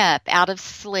waking up out of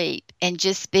sleep and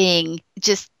just being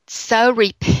just so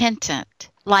repentant,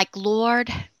 like, Lord,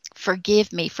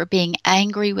 forgive me for being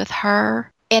angry with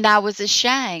her. And I was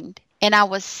ashamed and I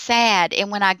was sad.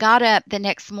 And when I got up the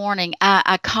next morning,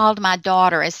 I called my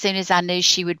daughter. As soon as I knew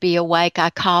she would be awake, I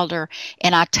called her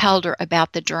and I told her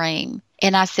about the dream.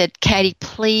 And I said, Katie,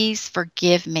 please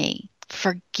forgive me.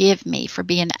 Forgive me for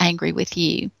being angry with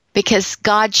you. Because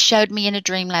God showed me in a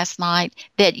dream last night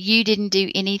that you didn't do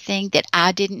anything that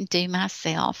I didn't do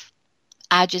myself.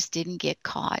 I just didn't get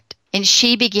caught. And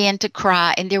she began to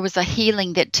cry, and there was a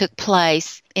healing that took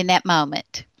place in that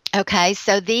moment. Okay,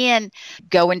 so then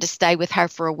going to stay with her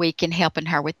for a week and helping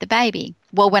her with the baby.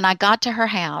 Well, when I got to her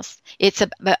house, it's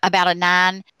about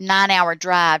a nine-hour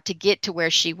drive to get to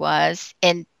where she was,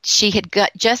 and she had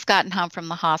just gotten home from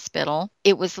the hospital.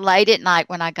 It was late at night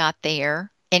when I got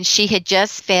there, and she had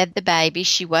just fed the baby.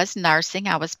 She was nursing.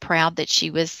 I was proud that she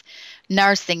was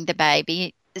nursing the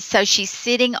baby. So she's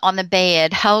sitting on the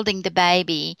bed holding the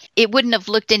baby. It wouldn't have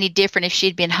looked any different if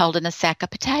she'd been holding a sack of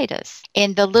potatoes.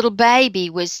 And the little baby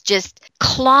was just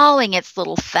clawing its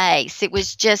little face. It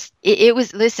was just, it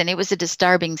was a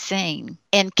disturbing scene.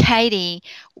 And Katie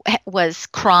was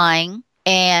crying.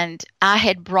 And I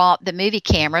had brought the movie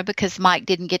camera because Mike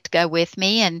didn't get to go with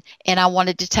me. And I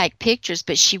wanted to take pictures,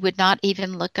 but she would not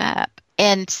even look up.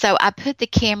 And so I put the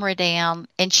camera down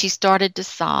and she started to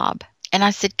sob. And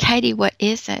I said, Katie, what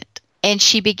is it? And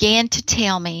she began to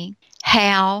tell me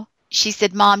how, she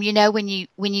said, Mom, you know, when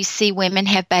you see women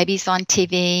have babies on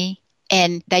TV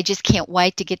and they just can't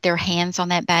wait to get their hands on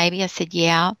that baby. I said,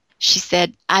 yeah. She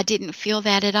said, I didn't feel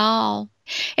that at all.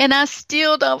 And I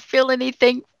still don't feel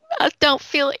anything I don't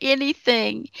feel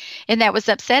anything. And that was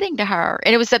upsetting to her.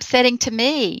 And it was upsetting to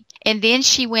me. And then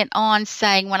she went on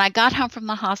saying, when I got home from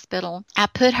the hospital, I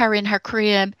put her in her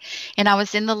crib and I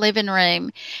was in the living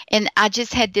room. And I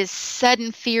just had this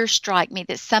sudden fear strike me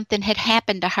that something had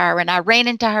happened to her. And I ran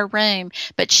into her room,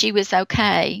 but she was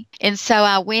okay. And so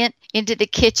I went into the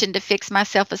kitchen to fix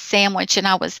myself a sandwich, and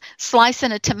I was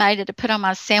slicing a tomato to put on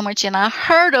my sandwich, and I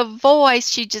heard a voice.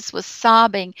 She just was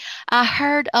sobbing. I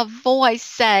heard a voice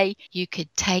say, "You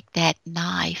could take that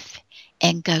knife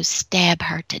and go stab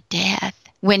her to death."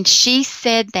 When she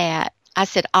said that, I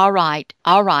said, all right,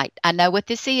 I know what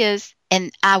this is.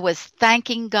 And I was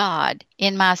thanking God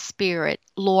in my spirit.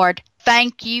 Lord,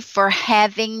 thank you for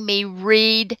having me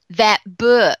read that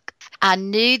book. I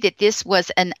knew that this was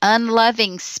an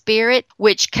unloving spirit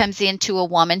which comes into a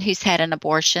woman who's had an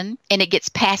abortion, and it gets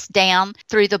passed down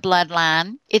through the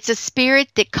bloodline. It's a spirit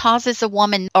that causes a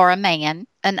woman or a man,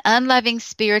 an unloving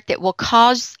spirit that will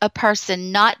cause a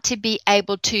person not to be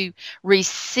able to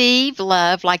receive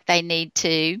love like they need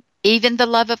to, even the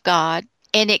love of God.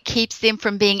 And it keeps them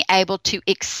from being able to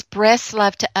express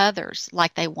love to others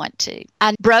like they want to.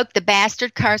 I broke the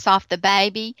bastard curse off the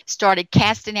baby, started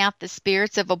casting out the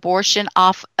spirits of abortion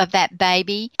off of that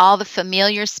baby, all the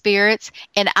familiar spirits.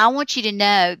 And I want you to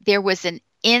know there was an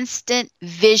instant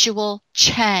visual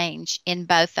change in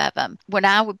both of them. When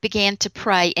I began to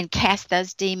pray and cast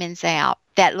those demons out,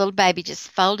 that little baby just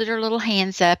folded her little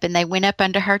hands up and they went up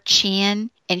under her chin,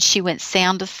 and she went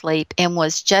sound asleep and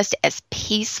was just as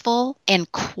peaceful and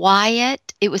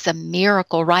quiet. It was a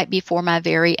miracle right before my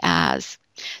very eyes.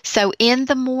 So in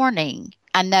the morning,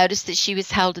 I noticed that she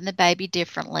was holding the baby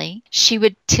differently. She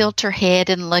would tilt her head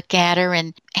and look at her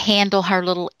and handle her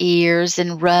little ears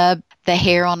and rub the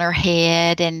hair on her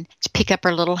head and pick up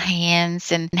her little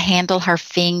hands and handle her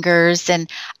fingers. And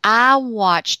I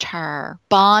watched her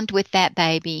bond with that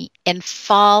baby and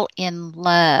fall in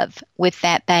love with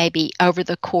that baby over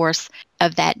the course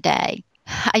of that day.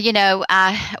 You know,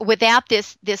 without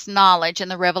this knowledge and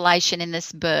the revelation in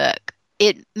this book,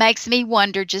 it makes me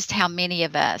wonder just how many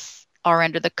of us are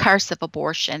under the curse of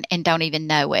abortion and don't even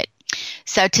know it.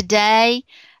 So today,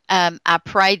 I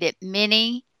pray that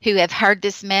many who have heard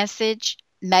this message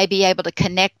may be able to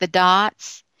connect the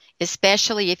dots,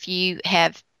 especially if you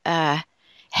have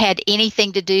had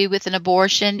anything to do with an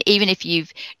abortion, even if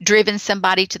you've driven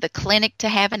somebody to the clinic to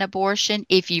have an abortion,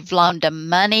 if you've loaned them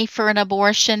money for an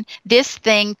abortion. This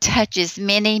thing touches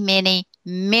many, many,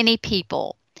 many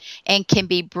people and can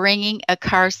be bringing a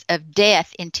curse of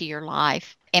death into your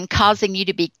life and causing you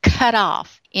to be cut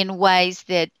off in ways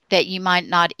that you might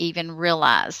not even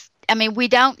realize. I mean, we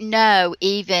don't know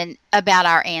even about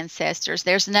our ancestors.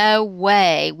 There's no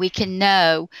way we can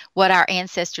know what our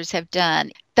ancestors have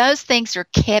done. Those things are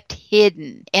kept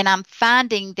hidden. And I'm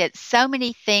finding that so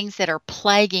many things that are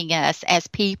plaguing us as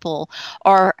people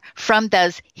are from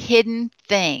those hidden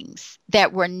things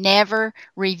that were never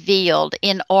revealed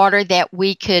in order that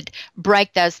we could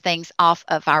break those things off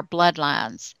of our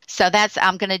bloodlines. So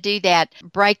I'm going to do that,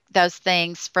 break those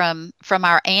things from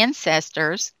our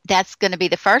ancestors. That's going to be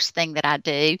the first thing that I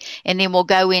do. And then we'll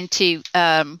go into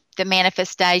the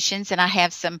manifestations, and I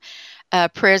have some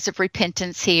prayers of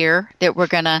repentance here that we're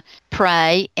going to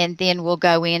pray, and then we'll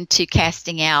go into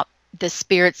casting out the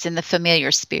spirits and the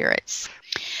familiar spirits.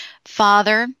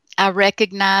 Father, I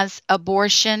recognize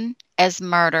abortion as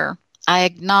murder. I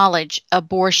acknowledge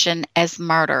abortion as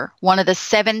murder, one of the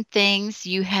 7 things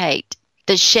you hate.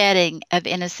 The shedding of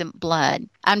innocent blood.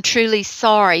 I'm truly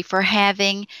sorry for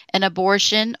having an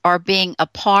abortion or being a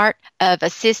part of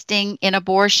assisting in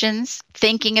abortions,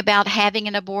 thinking about having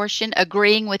an abortion,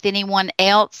 agreeing with anyone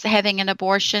else having an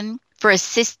abortion, for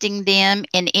assisting them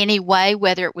in any way,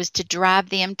 whether it was to drive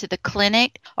them to the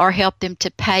clinic or help them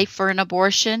to pay for an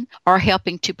abortion or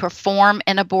helping to perform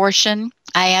an abortion.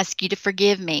 I ask you to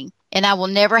forgive me, and I will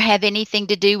never have anything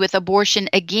to do with abortion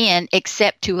again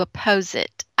except to oppose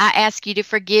it. I ask you to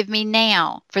forgive me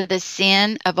now for the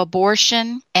sin of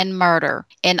abortion and murder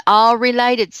and all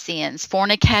related sins,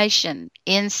 fornication,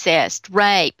 incest,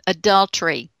 rape,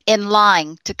 adultery, and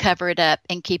lying to cover it up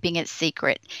and keeping it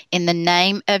secret. In the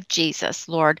name of Jesus,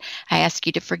 Lord, I ask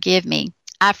you to forgive me.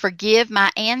 I forgive my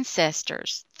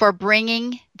ancestors for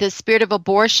bringing the spirit of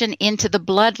abortion into the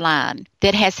bloodline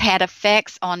that has had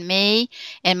effects on me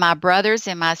and my brothers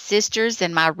and my sisters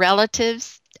and my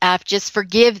relatives. I just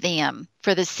forgive them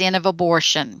for the sin of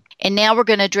abortion. And now we're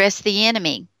going to address the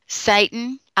enemy.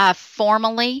 Satan, I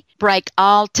formally break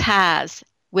all ties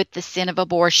with the sin of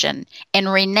abortion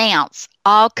and renounce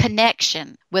all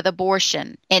connection with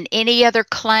abortion and any other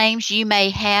claims you may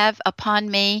have upon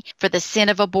me for the sin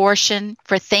of abortion,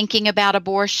 for thinking about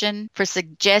abortion, for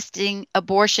suggesting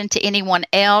abortion to anyone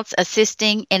else,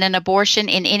 assisting in an abortion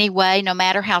in any way, no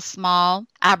matter how small.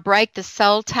 I break the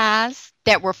soul ties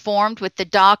that were formed with the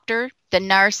doctor, the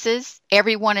nurses,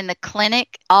 everyone in the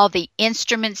clinic, all the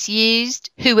instruments used,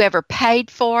 whoever paid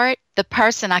for it, the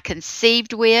person I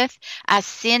conceived with. I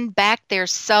send back their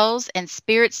souls and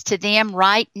spirits to them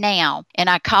right now, and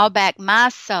I call back my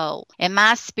soul and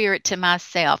my spirit to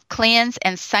myself, cleansed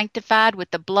and sanctified with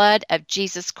the blood of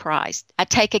Jesus Christ. I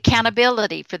take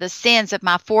accountability for the sins of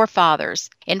my forefathers.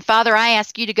 And Father, I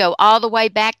ask you to go all the way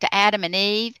back to Adam and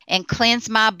Eve and cleanse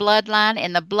my bloodline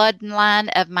and the bloodline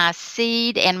of my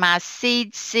seed and my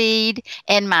seed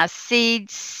and my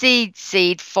seed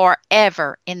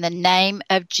forever in the name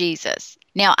of Jesus.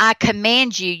 Now I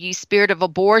command you, you spirit of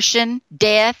abortion,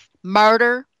 death,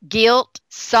 murder, guilt,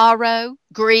 sorrow,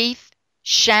 grief,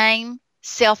 shame,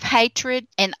 self-hatred,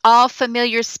 and all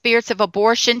familiar spirits of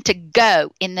abortion to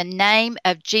go in the name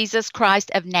of Jesus Christ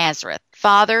of Nazareth.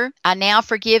 Father, I now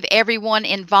forgive everyone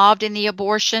involved in the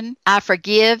abortion. I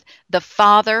forgive the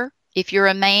father. If you're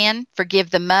a man, forgive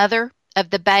the mother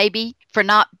of the baby for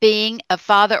not being a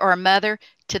father or a mother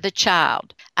to the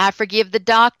child. I forgive the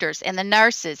doctors and the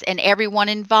nurses and everyone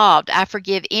involved. I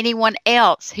forgive anyone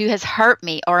else who has hurt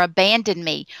me or abandoned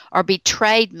me or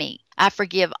betrayed me. I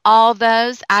forgive all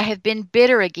those I have been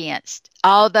bitter against,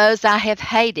 all those I have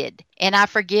hated, and I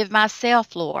forgive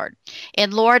myself, Lord.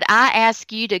 And Lord, I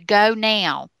ask you to go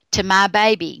now to my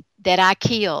baby that I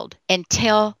killed and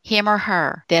tell him or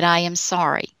her that I am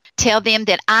sorry. Tell them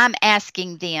that I'm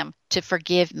asking them to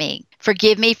forgive me.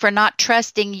 Forgive me for not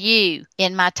trusting you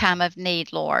in my time of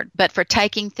need, Lord, but for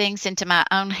taking things into my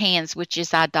own hands, which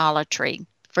is idolatry.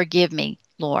 Forgive me,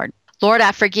 Lord. Lord,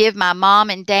 I forgive my mom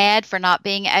and dad for not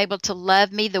being able to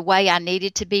love me the way I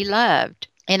needed to be loved.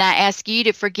 And I ask you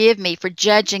to forgive me for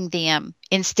judging them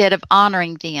instead of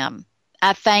honoring them.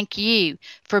 I thank you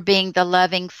for being the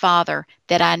loving Father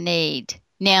that I need.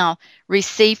 Now,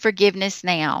 receive forgiveness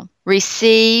now.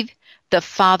 Receive the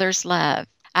Father's love.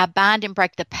 I bind and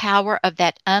break the power of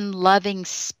that unloving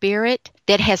spirit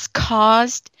that has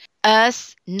caused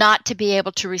us not to be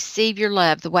able to receive your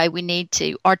love the way we need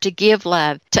to, or to give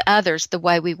love to others the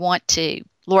way we want to.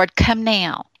 Lord, come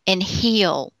now and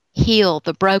heal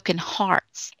the broken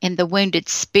hearts and the wounded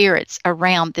spirits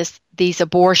around these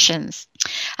abortions.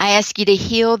 I ask you to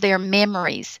heal their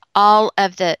memories, all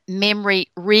of the memory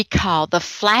recall, the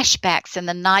flashbacks and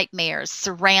the nightmares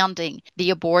surrounding the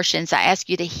abortions. I ask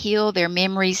you to heal their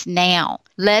memories now.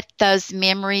 Let those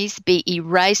memories be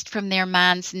erased from their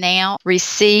minds now.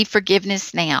 Receive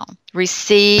forgiveness now.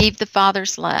 Receive the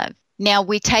Father's love. Now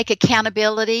we take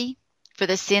accountability for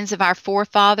the sins of our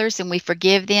forefathers and we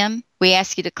forgive them. We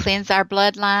ask you to cleanse our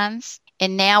bloodlines.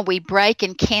 And now we break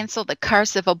and cancel the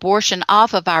curse of abortion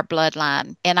off of our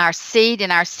bloodline and our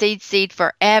seed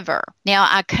forever. Now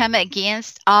I come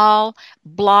against all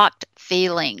blocked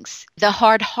feelings, the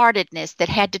hard-heartedness that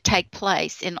had to take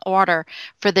place in order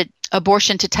for the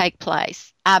abortion to take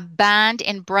place. I bind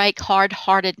and break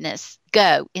hard-heartedness.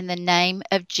 Go in the name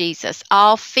of Jesus.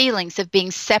 All feelings of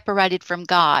being separated from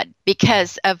God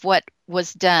because of what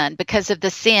was done, because of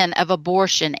the sin of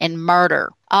abortion and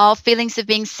murder. All feelings of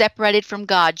being separated from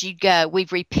God, you go.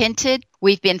 We've repented.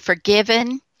 We've been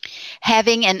forgiven.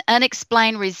 Having an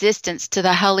unexplained resistance to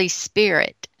the Holy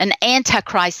Spirit, an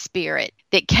antichrist spirit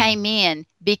that came in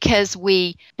because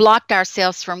we blocked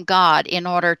ourselves from God in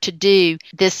order to do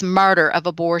this murder of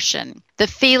abortion. The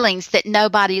feelings that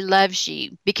nobody loves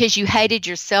you because you hated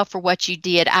yourself for what you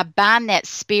did. I bind that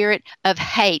spirit of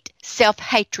hate,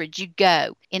 self-hatred. You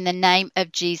go in the name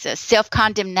of Jesus.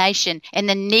 Self-condemnation and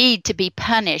the need to be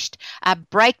punished. I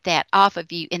break that off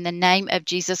of you in the name of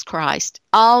Jesus Christ.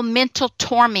 All mental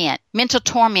torment,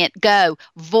 go.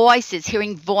 Voices,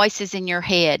 hearing voices in your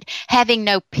head, having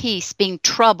no peace, being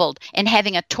troubled, and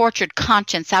having a tortured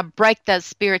conscience. I break those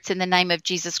spirits in the name of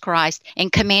Jesus Christ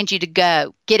and command you to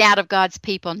go. Get out of God's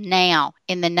people now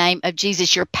in the name of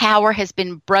Jesus. Your power has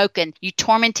been broken. You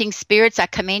tormenting spirits, I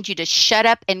command you to shut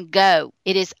up and go.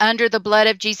 It is under the blood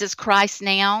of Jesus Christ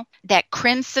now. That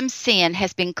crimson sin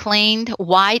has been cleaned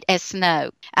white as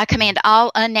snow. I command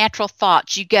all unnatural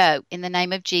thoughts, you go in the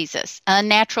name of Jesus.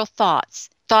 Unnatural thoughts.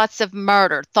 Thoughts of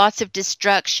murder, thoughts of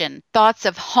destruction, thoughts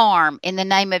of harm in the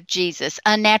name of Jesus,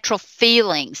 unnatural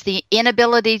feelings, the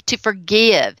inability to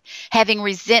forgive, having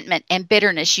resentment and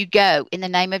bitterness, you go in the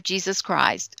name of Jesus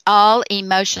Christ. All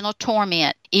emotional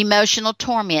torment,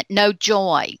 no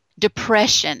joy,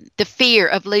 depression, the fear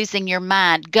of losing your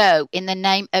mind, go in the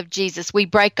name of Jesus. We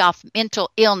break off mental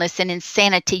illness and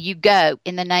insanity. You go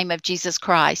in the name of Jesus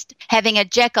Christ. Having a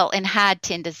Jekyll and Hyde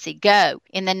tendency, go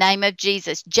in the name of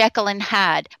Jesus. Jekyll and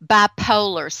Hyde,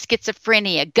 bipolar,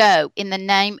 schizophrenia, go in the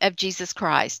name of Jesus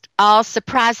Christ. All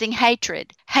surprising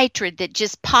hatred that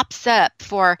just pops up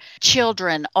for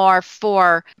children or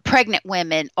for pregnant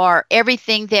women or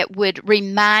everything that would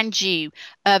remind you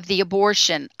of the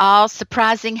abortion, all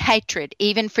surprising hatred,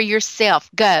 even for yourself,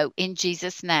 go in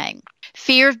Jesus' name.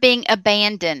 Fear of being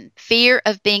abandoned, fear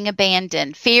of being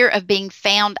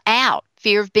found out,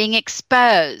 fear of being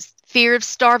exposed, fear of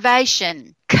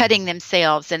starvation, cutting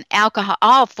themselves, and alcohol,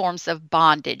 all forms of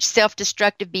bondage,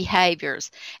 self-destructive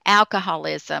behaviors,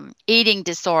 alcoholism, eating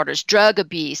disorders, drug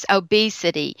abuse,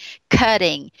 obesity,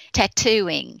 cutting,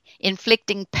 tattooing,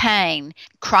 inflicting pain,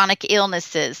 chronic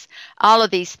illnesses. All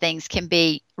of these things can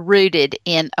be rooted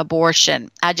in abortion.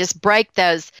 I just break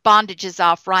those bondages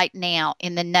off right now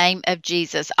in the name of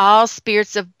Jesus. All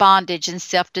spirits of bondage and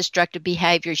self-destructive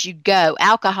behaviors, you go.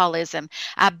 Alcoholism,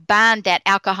 I bind that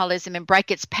alcoholism and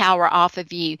break its power off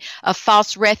of you. A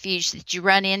false refuge that you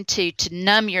run into to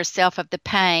numb yourself of the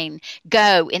pain,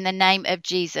 go in the name of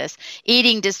Jesus.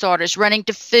 Eating disorders, running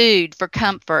to food for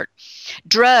comfort.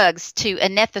 Drugs to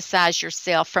anesthetize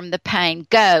yourself from the pain,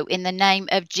 go in the name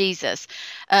of Jesus.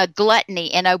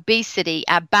 Gluttony and obesity,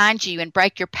 I bind you and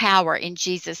break your power in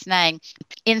Jesus' name.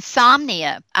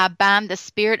 Insomnia, I bind the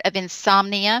spirit of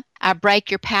insomnia. I break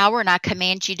your power and I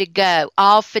command you to go.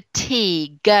 All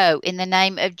fatigue, go in the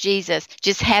name of Jesus.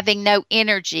 Just having no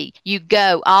energy, you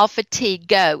go. All fatigue,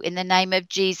 go in the name of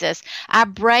Jesus. I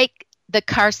break the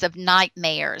curse of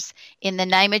nightmares in the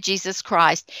name of Jesus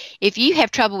Christ. If you have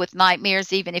trouble with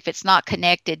nightmares, even if it's not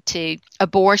connected to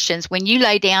abortions, when you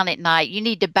lay down at night, you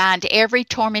need to bind every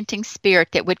tormenting spirit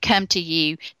that would come to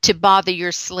you to bother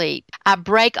your sleep. I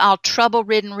break all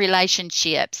trouble-ridden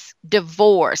relationships,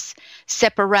 divorce,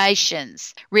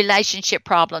 separations, relationship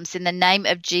problems in the name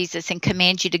of Jesus, and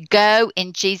command you to go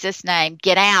in Jesus' name.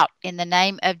 Get out in the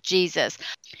name of Jesus.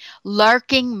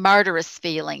 Lurking murderous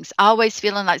feelings, always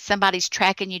feeling like somebody's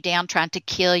tracking you down, trying to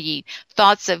kill you.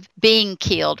 Thoughts of being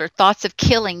killed or thoughts of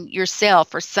killing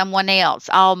yourself or someone else.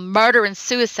 All murder and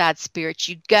suicide spirits,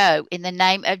 you go in the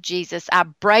name of Jesus. I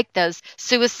break those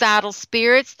suicidal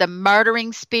spirits, the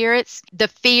murdering spirits, the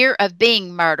fear of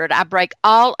being murdered. I break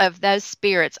all of those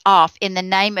spirits off in the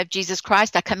name of Jesus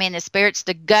Christ. I command the spirits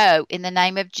to go in the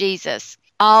name of Jesus.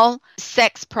 All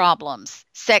sex problems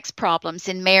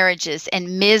in marriages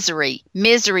and misery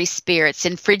spirits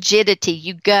and frigidity,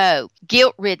 you go.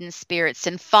 Guilt-ridden spirits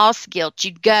and false guilt,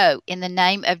 you go in the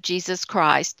name of Jesus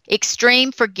Christ.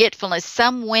 Extreme forgetfulness.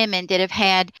 Some women that have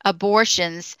had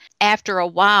abortions, after a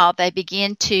while, they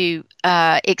begin to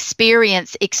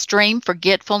experience extreme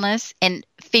forgetfulness and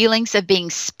feelings of being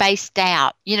spaced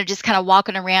out, just kind of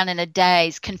walking around in a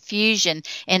daze, confusion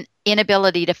and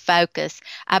inability to focus.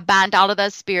 I bind all of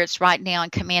those spirits right now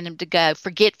and command them to go.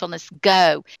 Forgetfulness,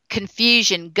 go.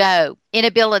 Confusion, go.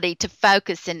 Inability to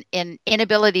focus and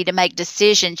inability to make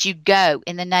decisions, you go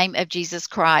in the name of Jesus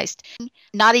Christ.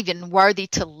 Not even worthy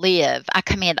to live. I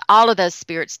command all of those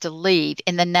spirits to leave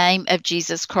in the name of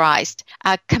Jesus Christ.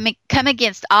 I come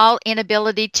against all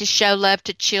inability to show love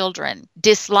to children,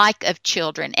 dislike of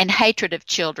children, and hatred of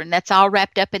children. That's all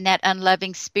wrapped up in that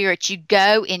unloving spirit. You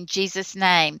go in Jesus'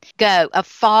 name. Go. A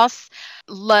false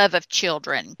love of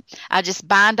children. I just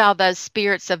bind all those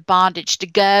spirits of bondage to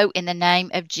go in the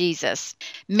name of Jesus.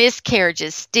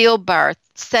 Miscarriages, stillbirth,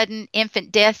 sudden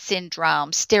infant death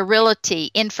syndrome, sterility,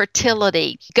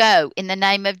 infertility, go in the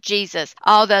name of Jesus.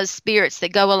 All those spirits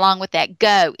that go along with that,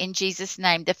 go in Jesus'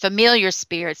 name. The familiar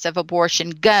spirits of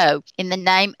abortion, go in the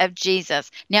name of Jesus.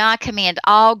 Now I command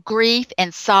all grief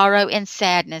and sorrow and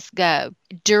sadness, go.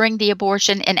 During the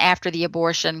abortion and after the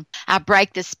abortion, I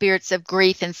break the spirits of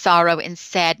grief and sorrow and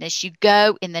sadness. You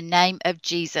go in the name of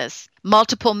Jesus.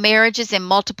 Multiple marriages and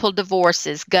multiple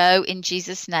divorces, go in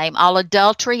Jesus' name. All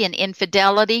adultery and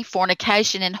infidelity,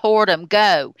 fornication and whoredom,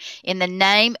 go in the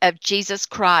name of Jesus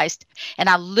Christ. And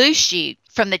I loose you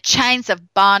from the chains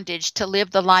of bondage to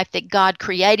live the life that God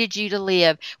created you to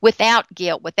live, without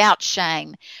guilt, without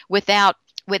shame, without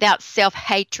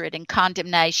self-hatred and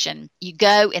condemnation. You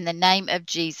go in the name of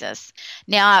Jesus.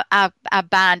 Now I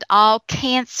bind all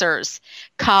cancers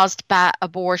caused by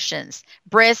abortions,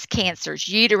 breast cancers,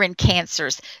 uterine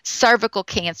cancers, cervical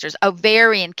cancers,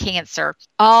 ovarian cancer,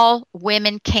 all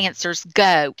women cancers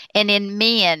go. And in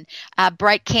men,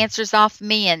 break cancers off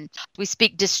men. We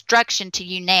speak destruction to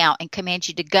you now and command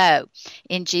you to go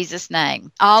in Jesus'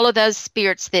 name. All of those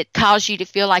spirits that cause you to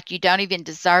feel like you don't even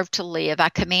deserve to live, I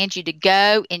command you to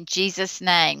go in Jesus'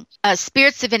 name.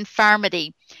 Spirits of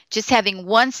infirmity, just having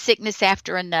one sickness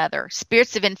after another.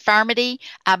 Spirits of infirmity,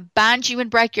 I bind you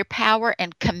and break your power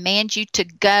and command you to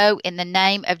go in the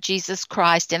name of Jesus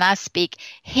Christ. And I speak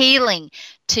healing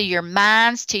to your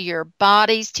minds, to your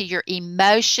bodies, to your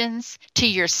emotions, to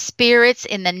your spirits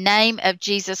in the name of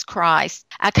Jesus Christ.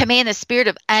 I command the spirit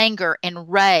of anger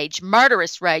and rage,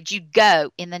 murderous rage, you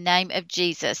go in the name of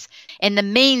Jesus. And the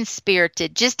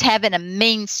mean-spirited, just having a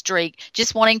mean streak,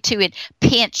 just wanting to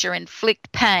pinch or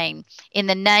inflict pain, in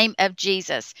the name of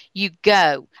Jesus, you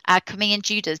go. I command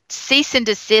you to cease and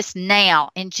desist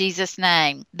now in Jesus'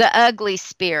 name. The ugly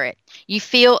spirit, you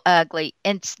feel ugly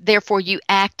and therefore you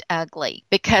act ugly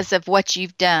because of what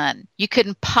you've done. You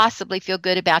couldn't possibly feel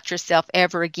good about yourself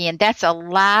ever again. That's a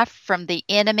lie from the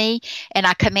enemy, and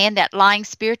I command that lying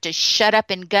spirit to shut up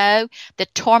and go, the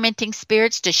tormenting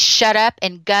spirits to shut up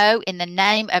and go in the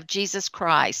name of Jesus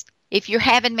Christ. If you're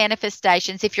having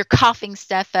manifestations, if you're coughing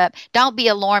stuff up, don't be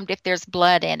alarmed if there's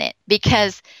blood in it,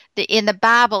 because in the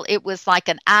Bible, it was like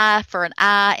an eye for an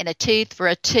eye and a tooth for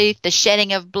a tooth. The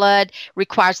shedding of blood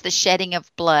requires the shedding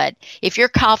of blood. If you're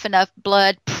coughing up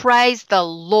blood, praise the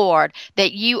Lord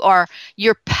that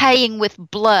you're paying with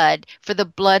blood for the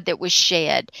blood that was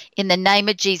shed. In the name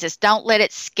of Jesus, don't let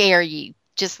it scare you.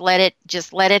 Just let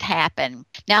it happen.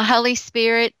 Now, Holy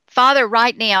Spirit, Father,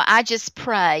 right now, I just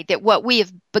pray that what we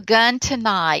have begun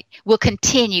tonight will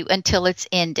continue until it's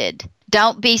ended.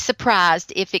 Don't be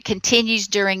surprised if it continues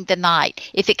during the night,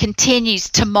 if it continues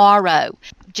tomorrow.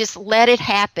 Just let it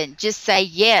happen. Just say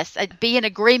yes. Be in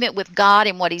agreement with God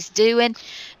and what He's doing.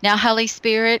 Now, Holy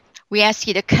Spirit, we ask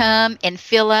you to come and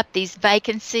fill up these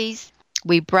vacancies.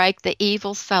 We break the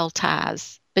evil soul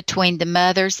ties between the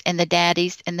mothers and the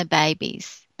daddies and the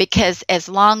babies. Because as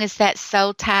long as that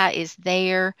soul tie is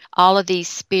there, all of these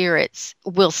spirits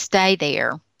will stay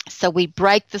there. So we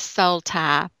break the soul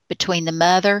tie between the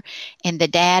mother and the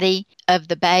daddy of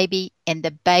the baby and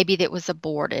the baby that was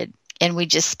aborted. And we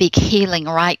just speak healing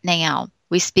right now.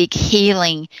 We speak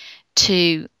healing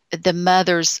to the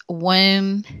mother's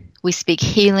womb. We speak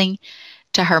healing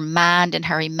to her mind and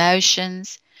her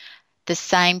emotions. The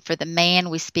same for the man.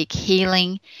 We speak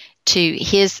healing to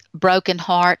his broken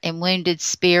heart and wounded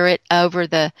spirit over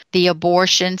the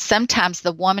abortion. Sometimes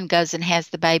the woman goes and has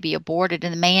the baby aborted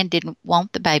and the man didn't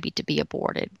want the baby to be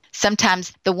aborted.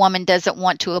 Sometimes the woman doesn't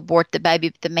want to abort the baby,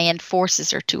 but the man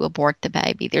forces her to abort the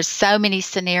baby. There's so many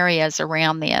scenarios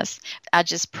around this. I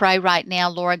just pray right now,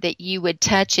 Lord, that you would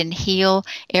touch and heal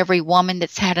every woman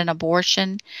that's had an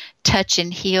abortion, touch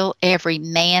and heal every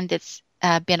man that's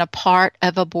been a part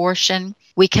of abortion.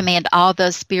 We command all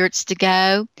those spirits to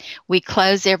go. We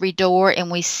close every door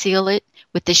and we seal it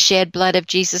with the shed blood of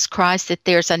Jesus Christ, that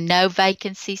there's a no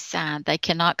vacancy sign. They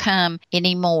cannot come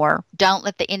anymore. Don't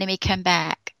let the enemy come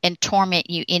back and torment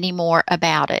you anymore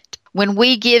about it. When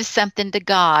we give something to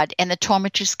God and the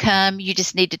tormentors come, you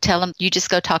just need to tell them, you just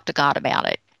go talk to God about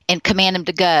it and command them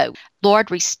to go.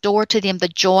 Lord, restore to them the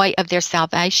joy of their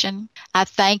salvation. I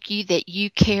thank you that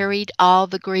you carried all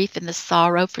the grief and the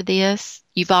sorrow for this.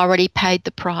 You've already paid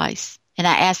the price. And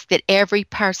I ask that every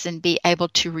person be able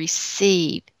to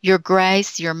receive your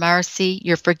grace, your mercy,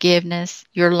 your forgiveness,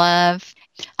 your love.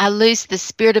 I loose the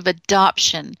spirit of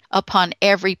adoption upon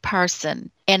every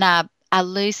person. And I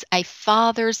loose a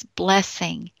Father's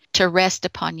blessing to rest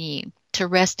upon you. To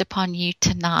rest upon you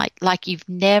tonight like you've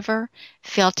never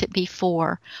felt it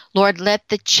before. Lord, let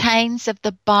the chains of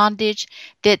the bondage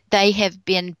that they have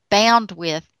been bound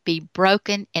with be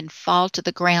broken and fall to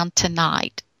the ground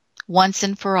tonight, once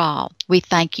and for all. We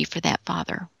thank you for that,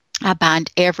 Father. I bind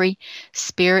every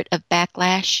spirit of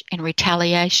backlash and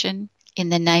retaliation in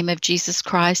the name of Jesus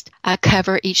Christ. I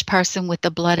cover each person with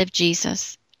the blood of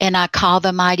Jesus. And I call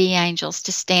the mighty angels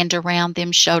to stand around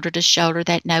them shoulder to shoulder,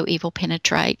 that no evil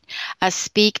penetrate. I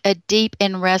speak a deep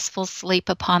and restful sleep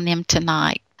upon them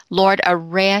tonight. Lord, a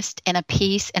rest and a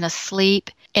peace and a sleep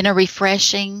and a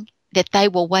refreshing, that they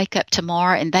will wake up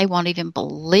tomorrow and they won't even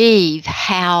believe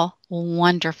how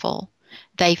wonderful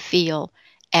they feel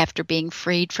after being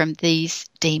freed from these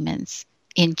demons.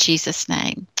 In Jesus'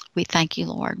 name, we thank you,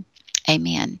 Lord.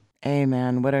 Amen.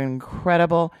 Amen. What an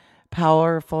incredible,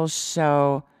 powerful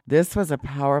show. This was a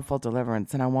powerful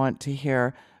deliverance, and I want to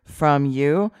hear from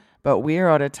you, but we are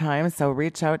out of time, so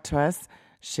reach out to us,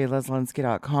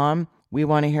 SheilaZielinski.com, We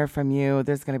want to hear from you.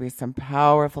 There's going to be some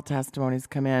powerful testimonies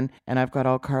come in, and I've got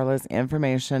all Carla's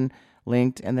information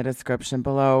linked in the description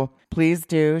below. Please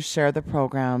do share the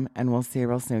program, and we'll see you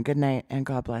real soon. Good night, and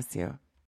God bless you.